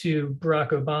drawn to Barack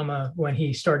Obama when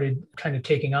he started kind of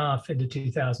taking off in the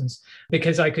 2000s,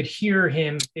 because I could hear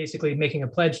him basically making a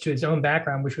pledge to his own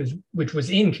background, which was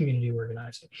in community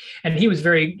organizing. And he was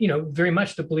very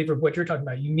much the believer of what you're talking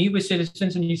about. You meet with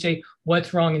citizens and you say,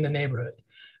 what's wrong in the neighborhood?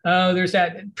 Oh, there's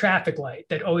that traffic light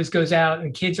that always goes out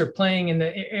and kids are playing in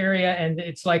the area and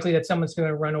it's likely that someone's going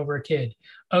to run over a kid.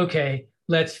 Okay,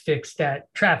 let's fix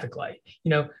that traffic light.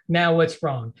 Now what's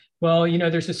wrong? Well,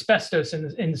 there's asbestos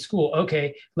in the school.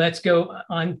 Okay, let's go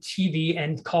on TV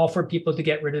and call for people to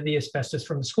get rid of the asbestos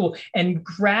from the school. And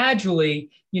gradually,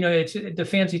 it's the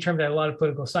fancy term that a lot of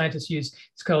political scientists use.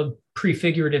 It's called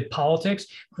prefigurative politics.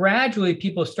 Gradually,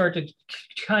 people start to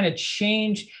kind of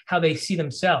change how they see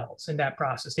themselves in that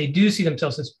process. They do see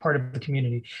themselves as part of the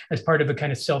community, as part of a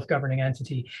kind of self-governing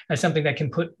entity, as something that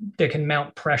can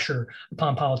mount pressure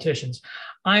upon politicians.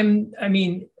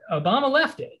 Obama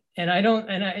left it. And I don't,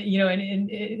 and I, you know,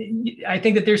 and I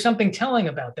think that there's something telling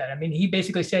about that. I mean, he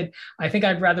basically said, I think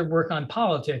I'd rather work on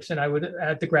politics than I would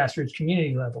at the grassroots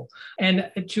community level.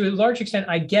 And to a large extent,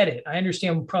 I get it. I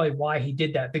understand probably why he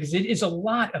did that, because it is a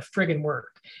lot of friggin'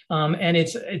 work. And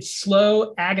it's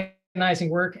slow, agonizing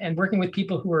work, and working with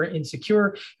people who are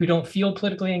insecure, who don't feel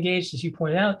politically engaged, as you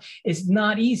pointed out, is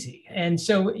not easy. And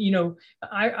so, you know,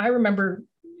 I remember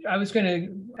I was going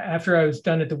to, after I was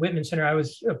done at the Whitman Center, I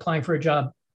was applying for a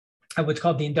job at what's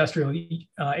called the Industrial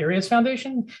Areas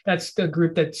Foundation. That's the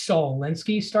group that Saul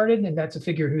Alinsky started, and that's a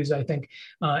figure who's, I think,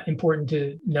 important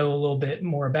to know a little bit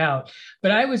more about.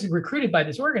 But I was recruited by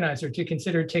this organizer to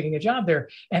consider taking a job there.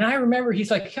 And I remember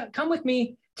he's like, come with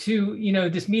me to, you know,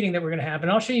 this meeting that we're going to have,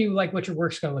 and I'll show you like what your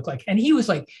work's going to look like. And he was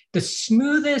like the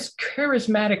smoothest,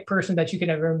 charismatic person that you could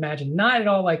ever imagine, not at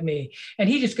all like me. And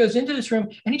he just goes into this room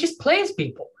and he just plays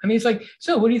people. I mean, he's like,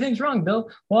 so what do you think's wrong,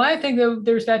 Bill? Well, I think that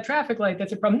there's that traffic light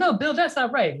that's a problem. No, Bill, that's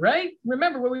not right, right?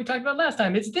 Remember what we talked about last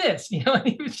time? It's this, you know. And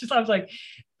he was just, I was like,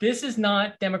 this is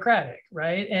not democratic,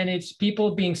 right? And it's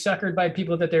people being suckered by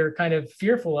people that they're kind of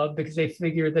fearful of because they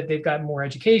figure that they've got more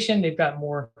education, they've got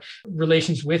more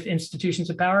relations with institutions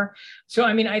of power. So,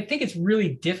 I mean, I think it's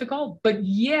really difficult, but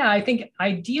yeah, I think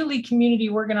ideally community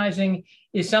organizing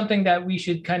is something that we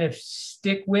should kind of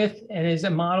stick with and is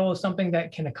a model of something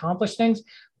that can accomplish things.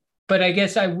 But I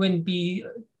guess I wouldn't be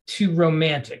too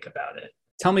romantic about it.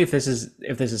 Tell me if this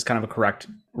is kind of a correct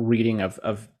reading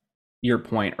of your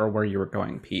point or where you were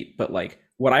going, Pete. But like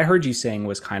what I heard you saying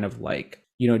was kind of like,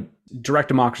 you know, direct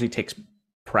democracy takes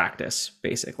practice,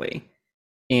 basically.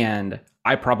 And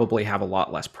I probably have a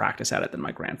lot less practice at it than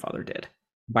my grandfather did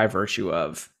by virtue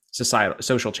of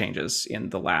social changes in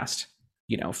the last,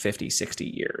 you know, 50, 60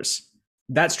 years.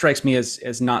 That strikes me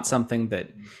as not something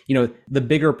that, you know, the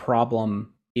bigger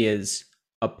problem is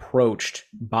approached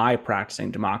by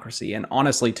practicing democracy. And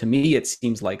honestly, to me, it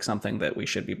seems like something that we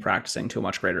should be practicing to a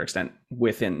much greater extent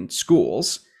within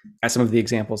schools, as some of the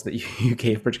examples that you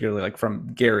gave, particularly like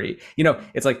from Gary. You know,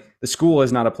 it's like the school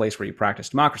is not a place where you practice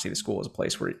democracy. The school is a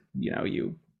place where, you know,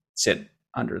 you sit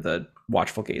under the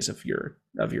watchful gaze of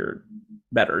your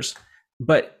betters.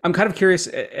 But I'm kind of curious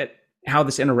at how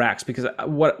this interacts, because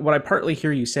what I partly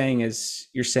hear you saying is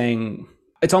you're saying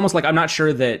it's almost like I'm not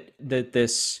sure that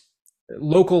this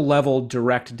local level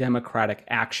direct democratic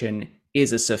action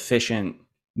is a sufficient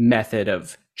method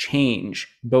of change,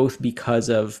 both because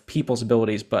of people's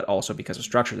abilities, but also because of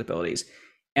structure's abilities.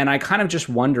 And I kind of just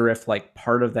wonder if like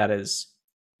part of that is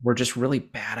we're just really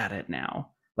bad at it now.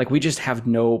 Like we just have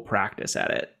no practice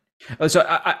at it. So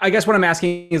I guess what I'm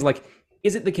asking is like,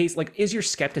 is it the case, like, is your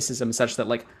skepticism such that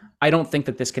like, I don't think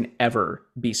that this can ever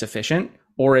be sufficient?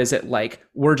 Or is it like,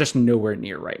 we're just nowhere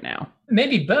near right now?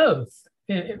 Maybe both.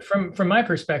 From my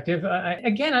perspective,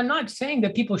 again, I'm not saying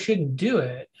that people shouldn't do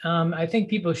it. I think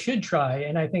people should try,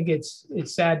 and I think it's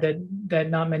sad that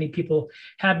not many people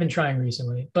have been trying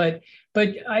recently. But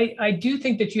I do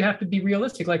think that you have to be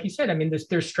realistic, like you said. I mean,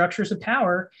 there's structures of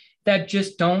power that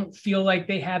just don't feel like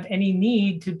they have any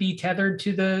need to be tethered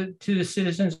to the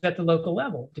citizens at the local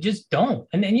level. They just don't.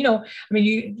 And you know, I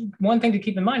mean, one thing to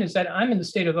keep in mind is that I'm in the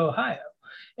state of Ohio,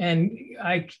 and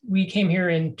we came here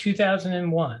in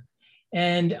 2001.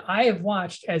 And I have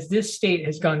watched as this state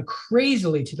has gone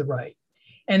crazily to the right.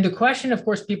 And the question, of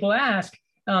course, people ask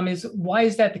is, why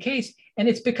is that the case? And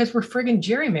it's because we're friggin'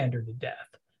 gerrymandered to death,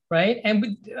 right?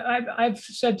 And I've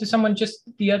said to someone just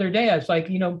the other day, I was like,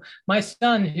 you know, my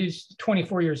son, who's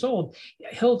 24 years old,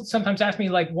 he'll sometimes ask me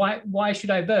like, why should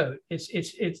I vote?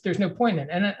 It's there's no point in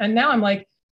it. And now I'm like,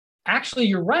 actually,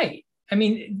 you're right. I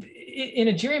mean, in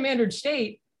a gerrymandered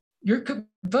state, your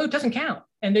vote doesn't count.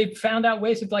 And they've found out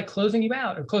ways of like closing you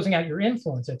out or closing out your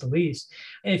influence at the least.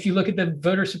 And if you look at the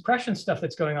voter suppression stuff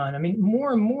that's going on, I mean,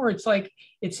 more and more, it's like,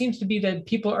 it seems to be that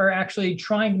people are actually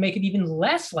trying to make it even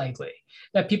less likely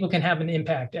that people can have an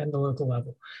impact at the local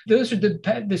level. Those are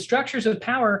the structures of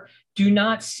power do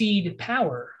not cede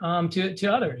power to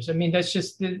others. I mean, that's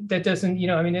just, that doesn't, you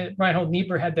know, I mean, Reinhold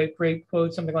Niebuhr had that great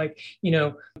quote, something like, you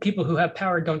know, people who have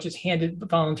power don't just hand it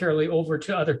voluntarily over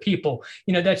to other people.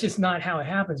 You know, that's just not how it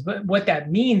happens. But what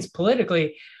that means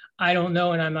politically, I don't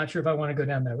know. And I'm not sure if I want to go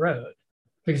down that road,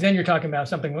 because then you're talking about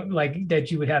something like that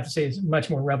you would have to say is much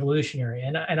more revolutionary.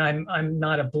 And I'm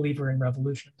not a believer in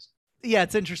revolutions. Yeah,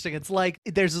 it's interesting. It's like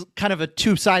there's kind of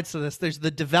two sides to this. There's the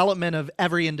development of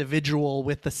every individual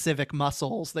with the civic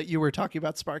muscles that you were talking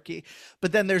about, Sparky.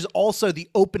 But then there's also the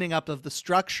opening up of the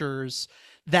structures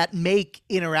that make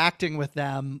interacting with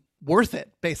them worth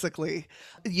it, basically.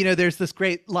 There's this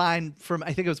great line from,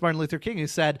 I think it was Martin Luther King, who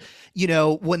said,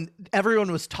 when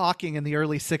everyone was talking in the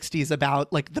early 60s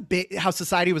about like how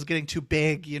society was getting too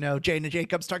big, Jane and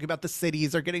Jacobs talking about the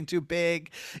cities are getting too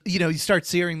big, you start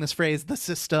hearing this phrase, the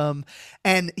system.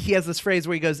 And he has this phrase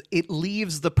where he goes, it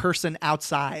leaves the person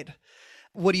outside.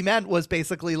 What he meant was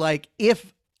basically like,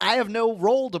 if I have no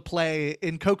role to play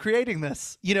in co-creating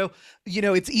this.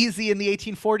 It's easy in the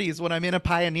 1840s when I'm in a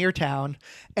pioneer town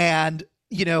and,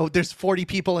 there's 40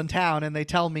 people in town and they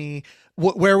tell me,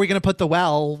 where are we going to put the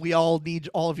well? We all need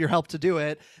all of your help to do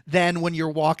it. Then when you're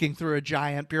walking through a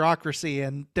giant bureaucracy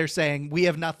and they're saying, we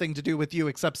have nothing to do with you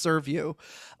except serve you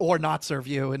or not serve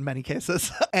you in many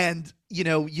cases. And,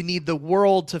 you need the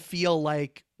world to feel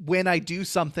like when I do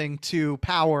something to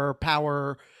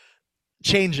power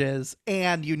changes,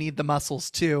 and you need the muscles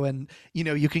too. And,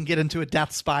 you can get into a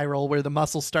death spiral where the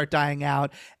muscles start dying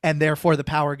out and therefore the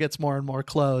power gets more and more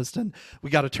closed. And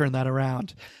we got to turn that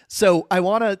around. So I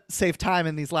want to save time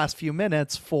in these last few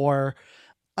minutes for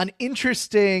an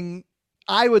interesting,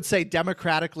 I would say,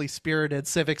 democratically spirited,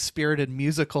 civic spirited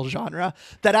musical genre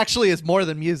that actually is more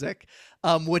than music,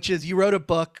 which is you wrote a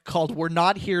book called We're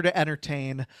Not Here to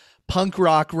Entertain: Punk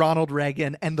Rock, Ronald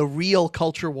Reagan, and the Real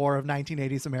Culture War of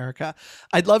 1980s America.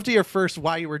 I'd love to hear first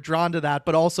why you were drawn to that,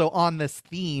 but also on this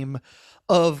theme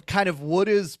of kind of what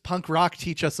does punk rock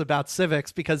teach us about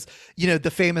civics? Because,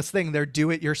 the famous thing, their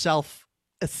do-it-yourself,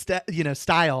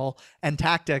 style and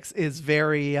tactics is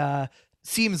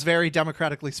seems very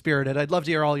democratically spirited. I'd love to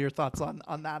hear all your thoughts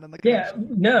on that and the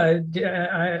connection.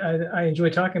 I enjoy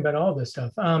talking about all this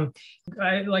stuff.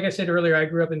 Like I said earlier, I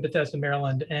grew up in Bethesda,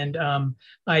 Maryland, and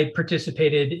I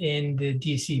participated in the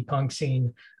DC punk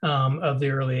scene of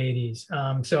the early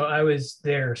 80s. So I was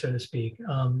there, so to speak,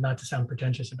 not to sound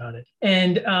pretentious about it.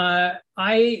 And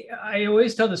I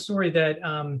always tell the story that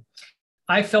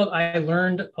I felt I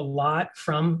learned a lot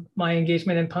from my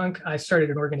engagement in punk. I started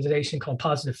an organization called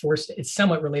Positive Force. It's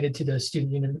somewhat related to the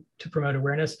Student Union to Promote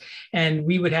Awareness. And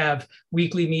we would have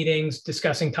weekly meetings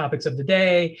discussing topics of the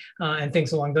day and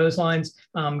things along those lines.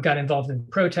 Got involved in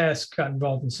protests, got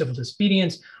involved in civil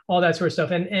disobedience, all that sort of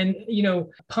stuff. And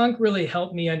punk really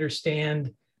helped me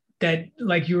understand that,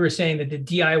 like you were saying, that the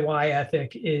DIY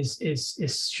ethic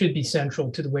should be central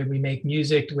to the way we make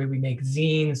music, the way we make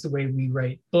zines, the way we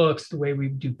write books, the way we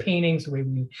do paintings, the way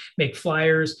we make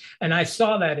flyers. And I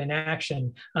saw that in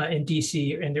action in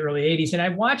DC in the early 80s. And I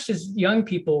watched as young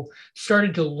people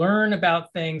started to learn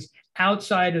about things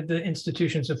outside of the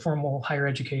institutions of formal higher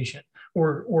education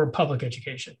or public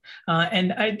education.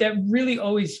 And that really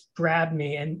always grabbed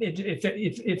me. And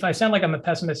if I sound like I'm a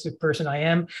pessimistic person, I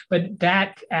am, but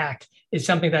that act is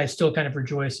something that I still kind of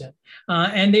rejoice in.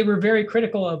 And they were very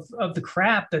critical of the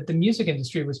crap that the music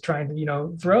industry was trying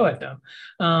to, throw at them.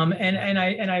 And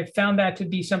I found that to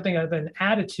be something of an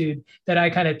attitude that I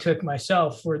kind of took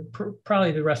myself for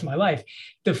probably the rest of my life.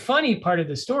 The funny part of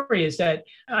the story is that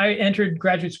I entered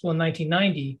graduate school in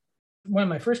 1990. One of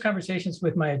my first conversations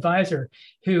with my advisor,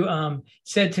 who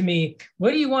said to me,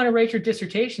 "What do you want to write your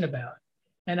dissertation about?"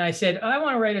 And I said, "I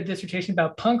want to write a dissertation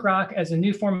about punk rock as a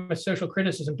new form of social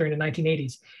criticism during the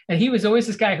 1980s. And he was always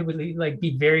this guy who would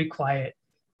be very quiet.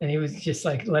 And he was just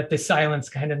like, let the silence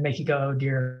kind of make you go, oh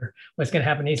dear, what's going to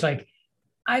happen? He's like,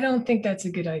 "I don't think that's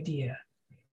a good idea."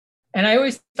 And I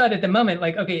always thought at the moment,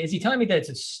 like, okay, is he telling me that it's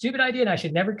a stupid idea and I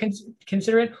should never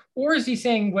consider it? Or is he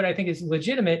saying what I think is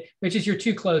legitimate, which is you're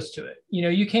too close to it?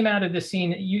 You came out of the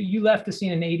scene, you left the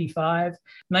scene in 85.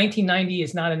 1990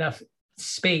 is not enough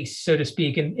space, so to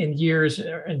speak, in years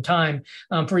and time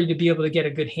for you to be able to get a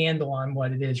good handle on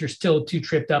what it is. You're still too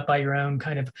tripped up by your own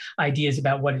kind of ideas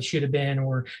about what it should have been,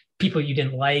 or people you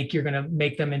didn't like. You're going to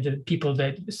make them into people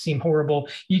that seem horrible.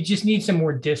 You just need some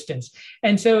more distance.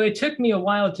 And so it took me a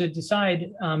while to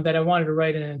decide that I wanted to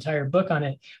write an entire book on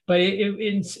it. But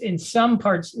in some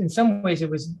parts, in some ways, it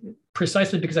was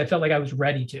precisely because I felt like I was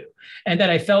ready to, and that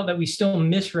I felt that we still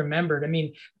misremembered. I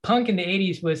mean, punk in the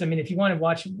 80s was, if you want to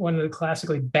watch one of the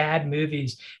classically bad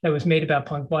movies that was made about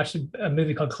punk, watch a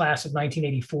movie called Class of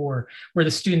 1984, where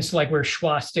the students wear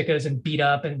swastikas and beat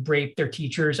up and rape their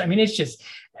teachers.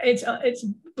 It's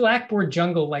Blackboard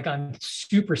Jungle, on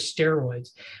super steroids.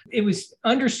 It was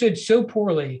understood so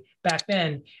poorly back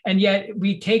then, and yet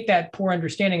we take that poor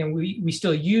understanding and we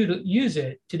still use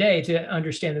it today to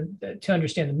understand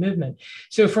the movement.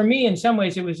 So for me, in some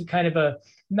ways, it was kind of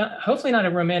hopefully not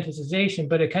a romanticization,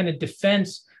 but a kind of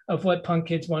defense of what punk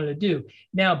kids wanted to do.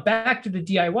 Now back to the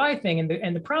DIY thing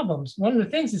and the problems. One of the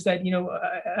things is that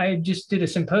I just did a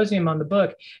symposium on the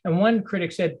book, and one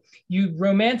critic said, "You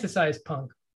romanticize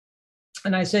punk."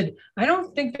 And I said, I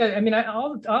don't think that, I mean,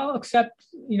 I'll accept,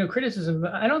 criticism,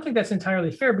 but I don't think that's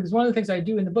entirely fair, because one of the things I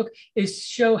do in the book is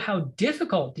show how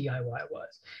difficult DIY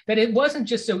was, that it wasn't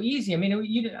just so easy. I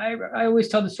mean, I always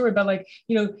tell the story about, like,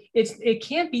 it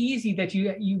can't be easy that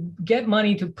you get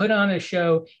money to put on a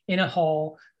show in a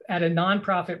hall at a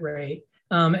nonprofit rate,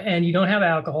 and you don't have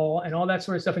alcohol and all that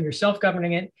sort of stuff, and you're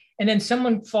self-governing it. And then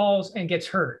someone falls and gets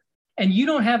hurt and you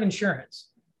don't have insurance.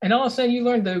 And all of a sudden you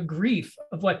learn the grief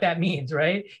of what that means,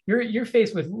 right? You're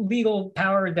faced with legal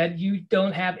power that you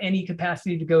don't have any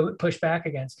capacity to go push back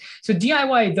against. So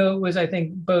DIY, though, was, I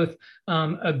think, both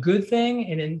a good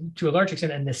thing and to a large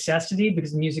extent a necessity,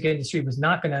 because the music industry was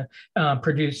not going to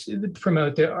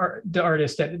promote the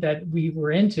artists that we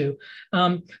were into.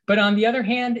 But on the other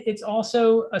hand, it's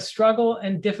also a struggle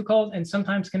and difficult, and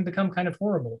sometimes can become kind of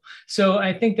horrible. So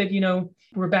I think that,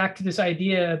 we're back to this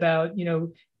idea about,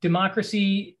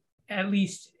 democracy, at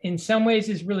least in some ways,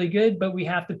 is really good, but we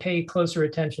have to pay closer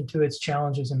attention to its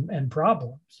challenges and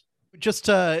problems. Just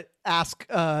to ask,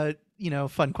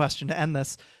 fun question to end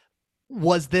this.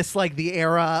 Was this like the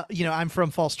era, I'm from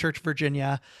Falls Church,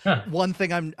 Virginia. Huh. One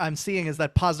thing I'm seeing is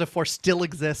that Positive Force still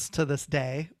exists to this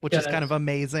day, which is kind of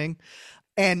amazing.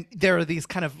 And there are these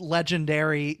kind of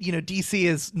legendary, DC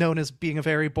is known as being a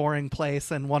very boring place.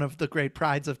 And one of the great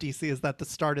prides of DC is that this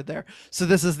started there. So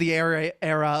this is the era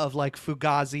of like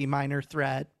Fugazi, Minor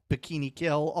Threat, Bikini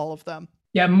Kill, all of them.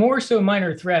 Yeah, more so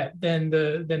Minor Threat than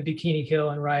Bikini Kill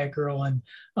and Riot Grrrl and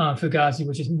Fugazi,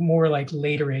 which is more like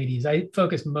later 80s. I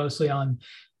focus mostly on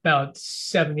about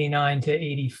 79 to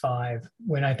 85,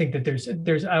 when I think that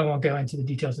there's I won't go into the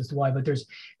details as to why, but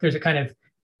there's a kind of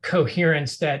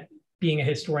coherence that, being a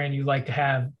historian, you like to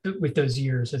have with those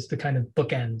years as the kind of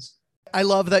bookends. I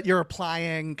love that you're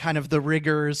applying kind of the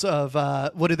rigors of,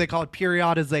 what do they call it?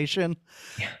 Periodization.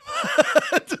 Yeah.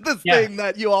 To this thing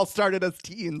that you all started as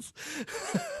teens.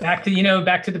 Back to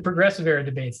the progressive era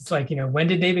debates. It's like, when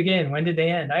did they begin? When did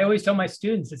they end? I always tell my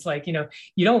students, it's like,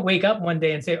 you don't wake up one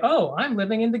day and say, oh, I'm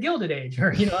living in the Gilded Age,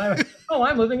 or,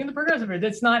 I'm living in the progressive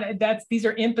era. These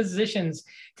are impositions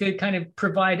to kind of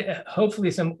provide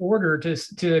hopefully some order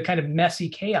to a kind of messy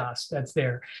chaos that's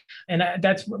there. And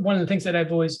that's one of the things that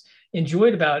I've always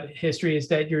enjoyed about history, is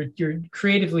that you're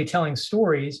creatively telling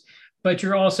stories, but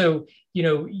you're also,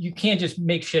 you can't just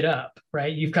make shit up,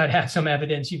 right? You've got to have some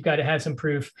evidence. You've got to have some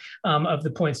proof of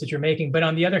the points that you're making. But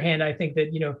on the other hand, I think that,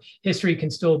 history can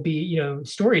still be,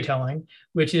 storytelling,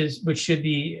 which should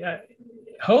be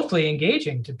hopefully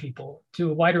engaging to people,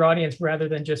 to a wider audience, rather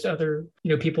than just other,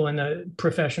 people in the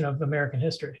profession of American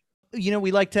history.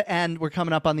 We like to end, we're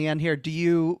coming up on the end here. Do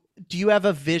you have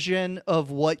a vision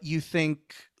of what you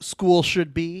think school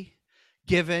should be,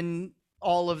 given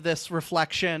all of this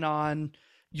reflection on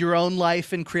your own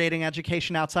life and creating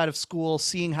education outside of school,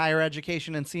 seeing higher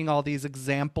education and seeing all these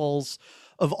examples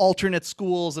of alternate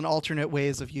schools and alternate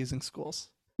ways of using schools?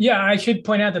 Yeah, I should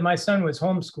point out that my son was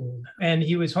homeschooled, and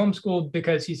he was homeschooled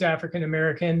because he's African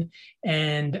American,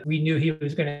 and we knew he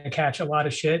was going to catch a lot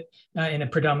of shit in a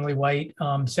predominantly white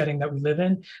setting that we live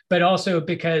in, but also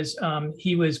because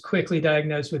he was quickly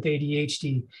diagnosed with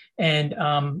ADHD, and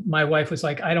my wife was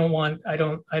like, I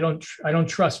don't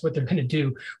trust what they're going to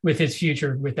do with his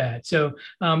future with that. So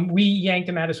we yanked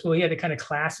him out of school. He had a kind of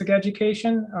classic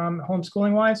education,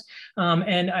 homeschooling wise,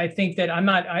 and I think that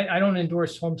I don't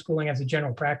endorse homeschooling as a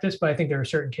general practice, but I think there are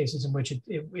certain cases in which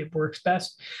it works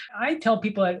best. I tell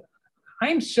people that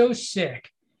I'm so sick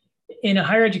in a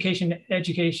higher education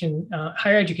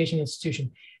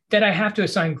institution that I have to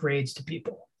assign grades to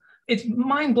people. It's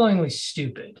mind-blowingly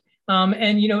stupid.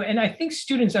 And I think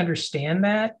students understand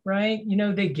that, right?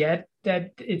 They get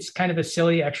that it's kind of a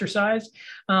silly exercise.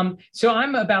 So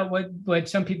I'm about what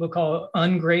some people call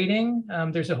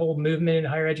ungrading. There's a whole movement in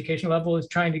higher education level is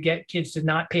trying to get kids to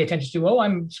not pay attention to,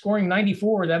 I'm scoring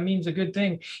 94. That means a good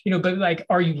thing, but like,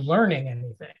 are you learning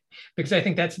anything? Because I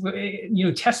think that's,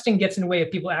 testing gets in the way of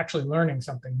people actually learning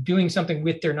something, doing something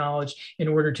with their knowledge in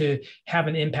order to have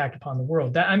an impact upon the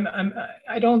world.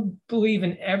 I don't believe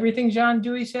in everything John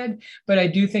Dewey said, but I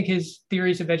do think his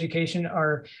theories of education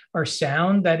are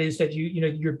sound. That is that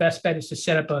your best bet is to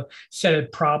set up a set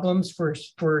of problems for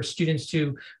students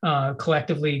to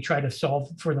collectively try to solve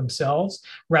for themselves,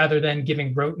 rather than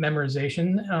giving rote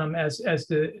memorization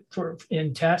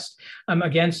in test. I'm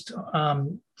against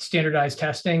standardized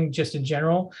testing just in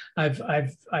general. I've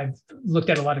looked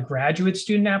at a lot of graduate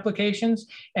student applications,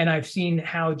 and I've seen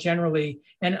how generally,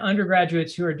 and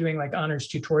undergraduates who are doing like honors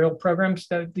tutorial programs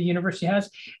that the university has.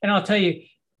 And I'll tell you,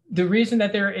 the reason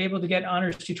that they're able to get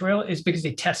honors tutorial is because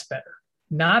they test better.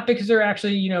 not because they're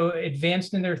actually,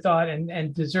 advanced in their thought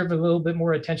and deserve a little bit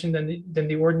more attention than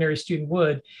the ordinary student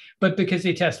would, but because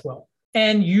they test well,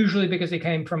 and usually because they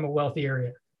came from a wealthy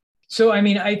area. So, I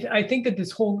mean, I think that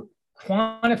this whole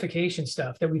quantification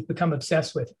stuff that we've become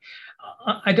obsessed with,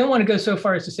 I don't want to go so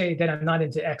far as to say that I'm not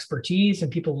into expertise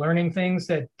and people learning things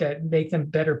that make them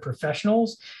better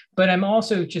professionals, but I'm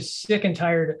also just sick and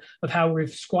tired of how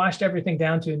we've squashed everything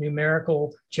down to a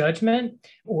numerical judgment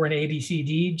or an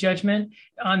ABCD judgment.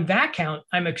 On that count,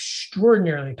 I'm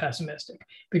extraordinarily pessimistic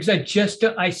because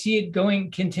I see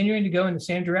it continuing to go in the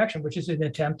same direction, which is an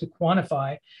attempt to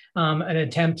quantify, an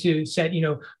attempt to set,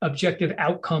 objective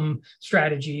outcome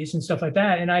strategies and stuff like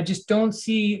that. And I just don't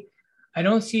see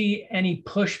any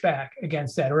pushback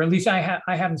against that, or at least I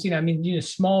haven't seen it. I mean,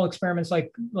 small experiments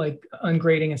like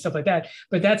ungrading and stuff like that,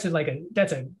 but that's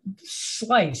a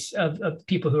slice of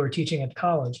people who are teaching at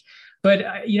college.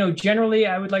 But generally,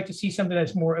 I would like to see something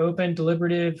that's more open,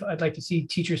 deliberative. I'd like to see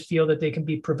teachers feel that they can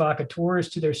be provocateurs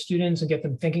to their students and get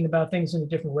them thinking about things in a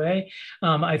different way.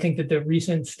 I think that the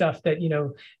recent stuff that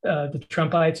the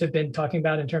Trumpites have been talking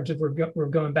about in terms of we're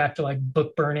going back to like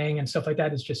book burning and stuff like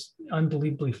that is just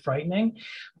unbelievably frightening.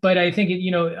 But I think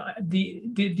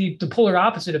the polar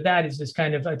opposite of that is this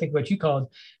kind of, I think what you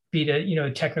called be the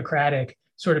technocratic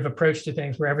sort of approach to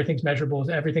things where everything's measurable,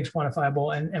 everything's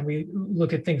quantifiable, and we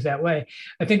look at things that way.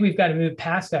 I think we've got to move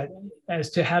past that. As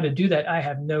to how to do that, I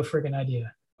have no friggin'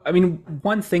 idea. I mean,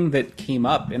 one thing that came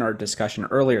up in our discussion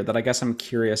earlier that I guess I'm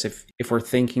curious if we're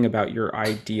thinking about your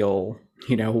ideal,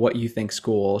 what you think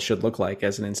school should look like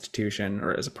as an institution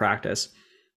or as a practice,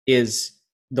 is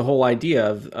the whole idea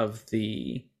of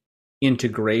the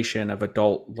integration of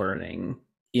adult learning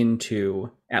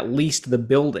into at least the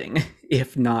building,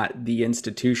 if not the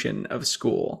institution of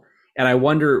school. And I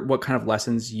wonder what kind of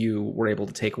lessons you were able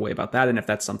to take away about that, and if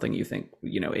that's something you think,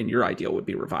 in your ideal would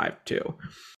be revived too.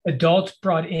 Adults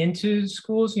brought into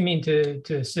schools, you mean to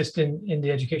assist in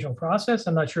the educational process?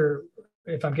 I'm not sure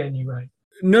if I'm getting you right.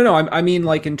 No, I mean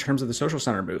like in terms of the social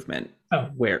center movement,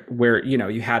 where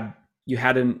you had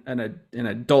an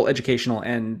adult educational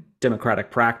and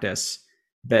democratic practice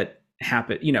that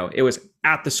happened. It was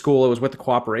at the school, it was with the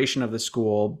cooperation of the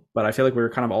school, but I feel like we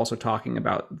were kind of also talking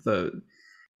about the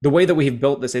way that we've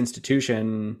built this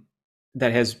institution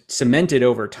that has cemented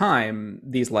over time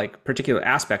these like particular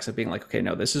aspects of being like, okay,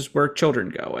 no, this is where children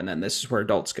go, and then this is where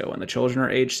adults go, and the children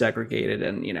are age segregated,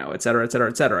 and et cetera, et cetera,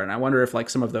 et cetera. And I wonder if like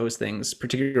some of those things,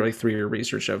 particularly through your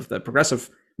research of the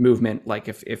progressive movement, like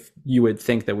if you would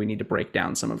think that we need to break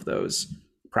down some of those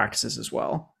practices as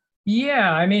well.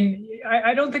 Yeah, I mean,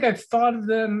 I don't think I've thought of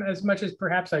them as much as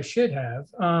perhaps I should have.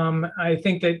 I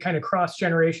think that kind of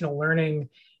cross-generational learning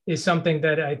is something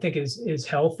that I think is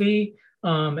healthy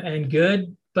and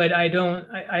good, but I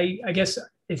guess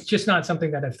it's just not something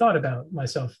that I've thought about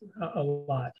myself a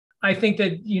lot. I think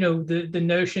that, the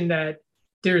notion that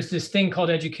there's this thing called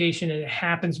education and it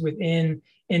happens within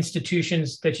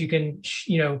institutions that you can,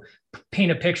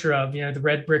 paint a picture of, the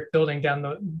red brick building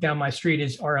down my street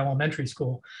is our elementary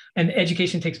school, and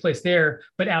education takes place there.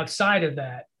 But outside of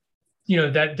that,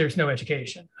 that there's no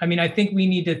education. I mean, I think we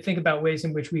need to think about ways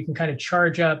in which we can kind of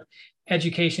charge up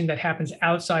education that happens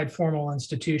outside formal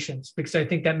institutions, because I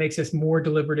think that makes us more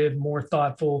deliberative, more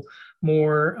thoughtful,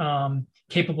 more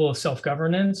capable of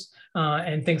self-governance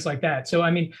and things like that. So,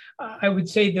 I mean, I would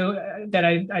say though that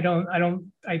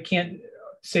I can't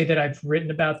say that I've written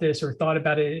about this or thought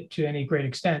about it to any great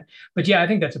extent, but yeah, I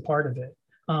think that's a part of it.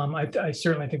 I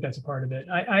certainly think that's a part of it.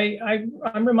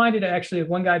 I'm reminded actually of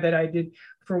one guy that I did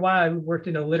for a while. I worked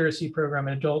in a literacy program,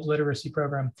 an adult literacy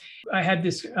program. I had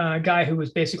this guy who was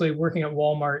basically working at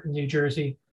Walmart in New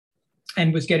Jersey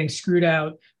and was getting screwed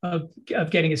out of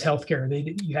getting his health care.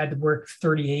 You had to work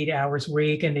 38 hours a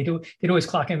week, and they'd always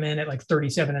clock him in at like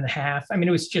 37 and a half. I mean,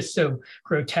 it was just so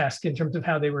grotesque in terms of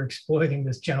how they were exploiting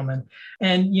this gentleman.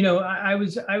 And,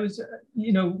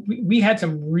 we had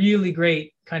some really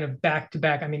great kind of back to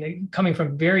back. I mean, coming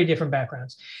from very different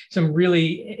backgrounds, some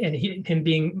really, and him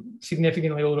being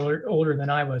significantly older than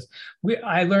I was.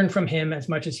 I learned from him as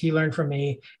much as he learned from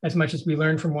me, as much as we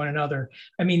learned from one another.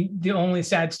 I mean, the only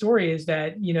sad story is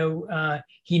that,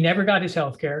 he never got his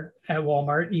health care at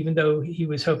Walmart, even though he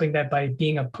was hoping that by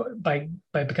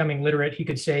becoming literate, he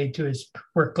could say to his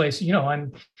workplace,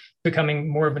 I'm becoming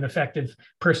more of an effective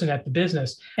person at the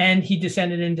business. And he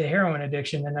descended into heroin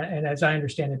addiction. And as I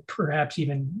understand it, perhaps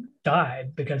even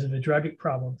died because of a drug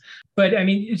problem. But I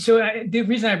mean, the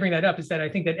reason I bring that up is that I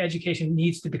think that education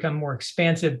needs to become more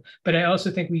expansive, but I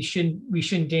also think we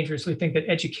shouldn't dangerously think that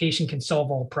education can solve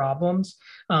all problems,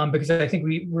 because I think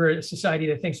we're a society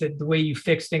that thinks that the way you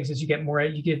fix things is you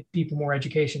give people more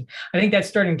education. I think that's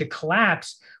starting to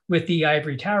collapse with the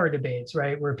ivory tower debates,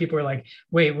 right? Where people are like,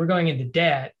 wait, we're going into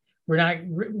debt.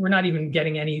 We're not even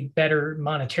getting any better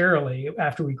monetarily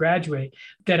after we graduate.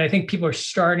 That I think people are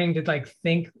starting to like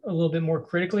think a little bit more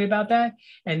critically about that.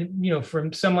 And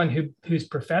from someone whose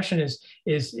profession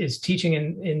is teaching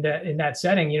in that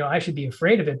setting, I should be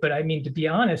afraid of it. But I mean, to be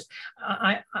honest,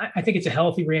 I think it's a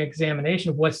healthy reexamination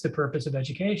of what's the purpose of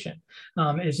education.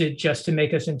 Is it just to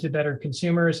make us into better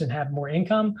consumers and have more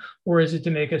income, or is it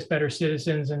to make us better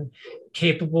citizens and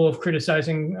capable of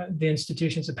criticizing the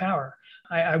institutions of power?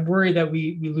 I worry that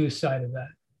we lose sight of that.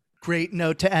 Great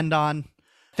note to end on.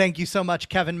 Thank you so much,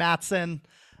 Kevin Mattson.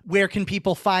 Where can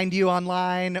people find you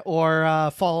online or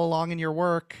follow along in your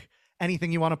work?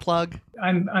 Anything you want to plug?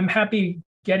 I'm happy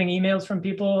getting emails from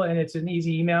people, and it's an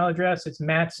easy email address. It's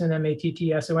Mattson,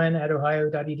 Mattson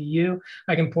 @ohio.edu.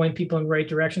 I can point people in the right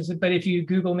directions. But if you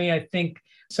Google me, I think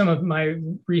some of my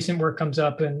recent work comes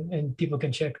up and people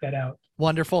can check that out.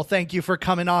 Wonderful. Thank you for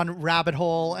coming on Rabbit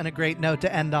Hole, and a great note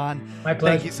to end on. My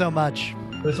pleasure. Thank you so much.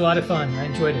 It was a lot of fun. I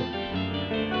enjoyed it.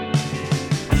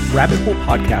 Rabbit Hole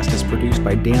Podcast is produced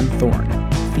by Dan Thorne.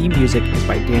 Theme music is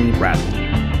by Danny Bradley.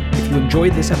 If you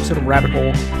enjoyed this episode of Rabbit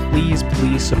Hole, please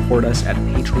support us at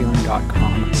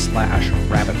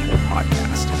patreon.com/Rabbit Hole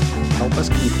Podcast. Help us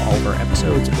keep all of our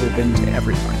episodes open to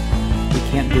everyone. We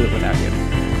can't do it without you.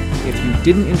 If you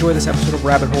didn't enjoy this episode of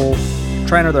Rabbit Hole,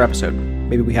 try another episode.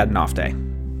 Maybe we had an off day.